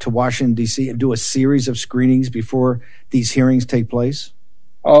back to Washington, D.C. and do a series of screenings before these hearings take place?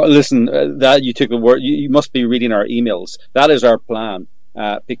 Oh, listen, that you took the word. You must be reading our emails. That is our plan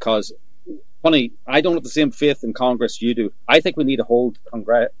because, funny, I don't have the same faith in Congress you do. I think we need to hold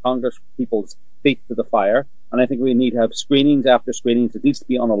Congress people's feet to the fire, and I think we need to have screenings after screenings. It needs to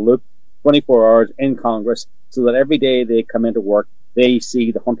be on a loop 24 hours in Congress so that every day they come into work, they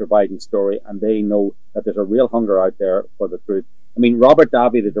see the Hunter Biden story and they know that there's a real hunger out there for the truth. I mean, Robert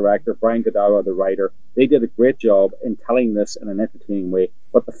Davi, the director, Brian Godawa, the writer, they did a great job in telling this in an entertaining way.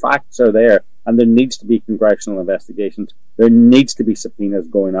 But the facts are there, and there needs to be congressional investigations. There needs to be subpoenas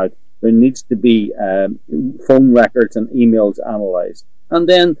going out. There needs to be phone records and emails analyzed. And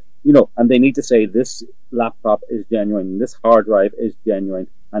then, and they need to say this laptop is genuine, this hard drive is genuine.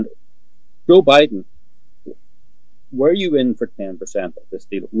 And Joe Biden, were you in for 10% of this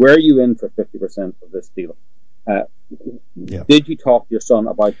deal? Were you in for 50% of this deal? Did you talk to your son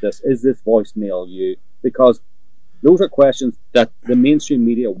about this? Is this voicemail you? Because those are questions that the mainstream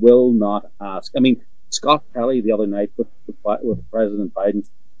media will not ask. I mean, Scott Kelly the other night with President Biden,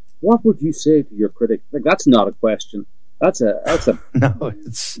 what would you say to your critics? Like, that's not a question. That's a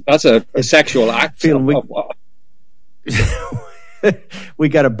sexual act. We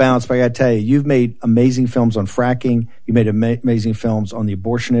got to bounce, but I got to tell you, you've made amazing films on fracking. You made amazing films on the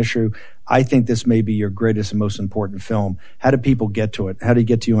abortion issue. I think this may be your greatest and most important film. How do people get to it? How do you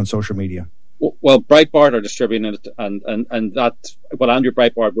get to you on social media? Well, Breitbart are distributing it, and that's what Andrew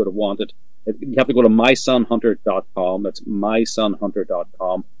Breitbart would have wanted. You have to go to mysonhunter.com. It's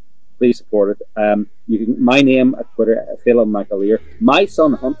mysonhunter.com. Please support it. You can my name at Twitter, Phelim McAleer. My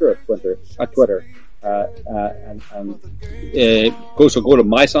Son Hunter at Twitter. Go to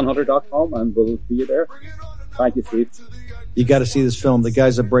mysonhunter.com and we'll see you there. Thank you, Steve. You got to see this film. The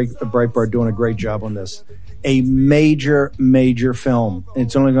guys at Breitbart are doing a great job on this. A major, major film.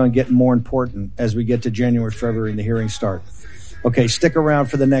 It's only going to get more important as we get to January, February, and the hearings start. Okay, stick around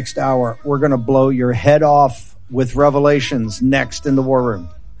for the next hour. We're going to blow your head off with revelations next in the War Room.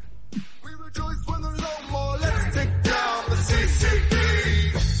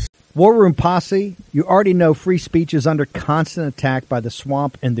 War Room Posse, you already know free speech is under constant attack by the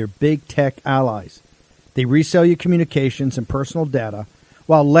swamp and their big tech allies. They resell your communications and personal data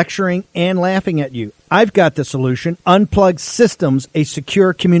while lecturing and laughing at you. I've got the solution. Unplugged Systems, a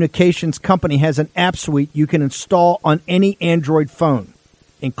secure communications company, has an app suite you can install on any Android phone.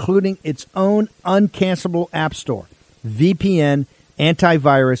 including its own uncancelable app store, VPN,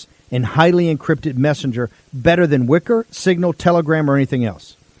 antivirus, and highly encrypted messenger better than Wickr, Signal, Telegram, or anything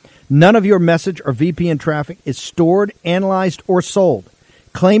else. None of your message or VPN traffic is stored, analyzed, or sold.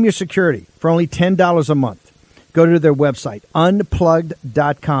 Claim your security for only $10 a month. Go to their website,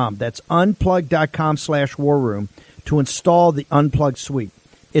 unplugged.com. That's unplugged.com/war room to install the Unplugged suite.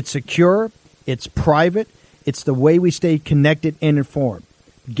 It's secure, it's private, it's the way we stay connected and informed.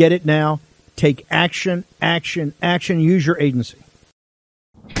 Get it now. Take action, action, action. Use your agency.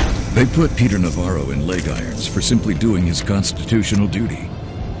 They put Peter Navarro in leg irons for simply doing his constitutional duty.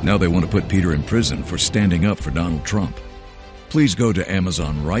 Now they want to put Peter in prison for standing up for Donald Trump. Please go to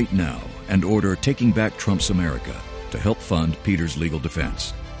Amazon right now and order Taking Back Trump's America to help fund Peter's legal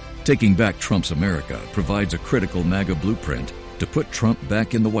defense. Taking Back Trump's America provides a critical MAGA blueprint to put Trump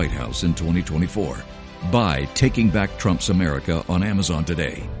back in the White House in 2024. Buy Taking Back Trump's America on Amazon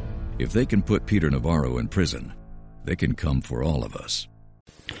today. If they can put Peter Navarro in prison, they can come for all of us.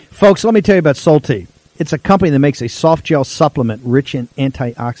 Folks, let me tell you about Solti. It's a company that makes a soft gel supplement rich in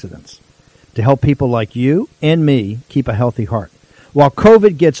antioxidants to help people like you and me keep a healthy heart. While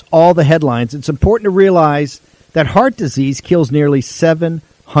COVID gets all the headlines, it's important to realize that heart disease kills nearly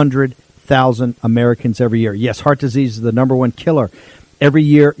 700,000 Americans every year. Yes, heart disease is the number one killer every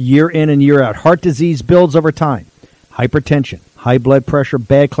year, year in and year out. Heart disease builds over time. Hypertension, high blood pressure,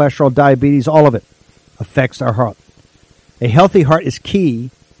 bad cholesterol, diabetes, all of it affects our heart. A healthy heart is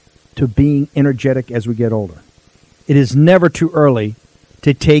key to being energetic as we get older. It is never too early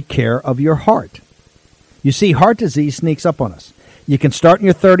to take care of your heart. You see, heart disease sneaks up on us. You can start in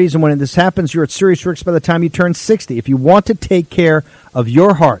your 30s, and when this happens, you're at serious risk by the time you turn 60. If you want to take care of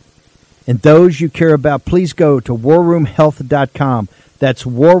your heart and those you care about, please go to warroomhealth.com. That's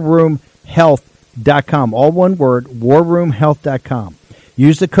warroomhealth.com. All one word, warroomhealth.com.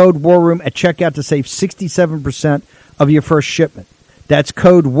 Use the code WARROOM at checkout to save 67% of your first shipment. That's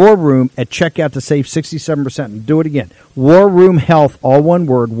code WARROOM at checkout to save 67%. And do it again. War Room Health, all one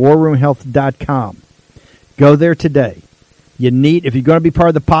word, warroomhealth.com. Go there today. If you're going to be part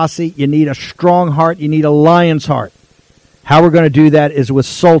of the posse, you need a strong heart. You need a lion's heart. How we're going to do that is with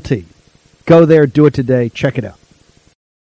Solti. Go there, do it today. Check it out.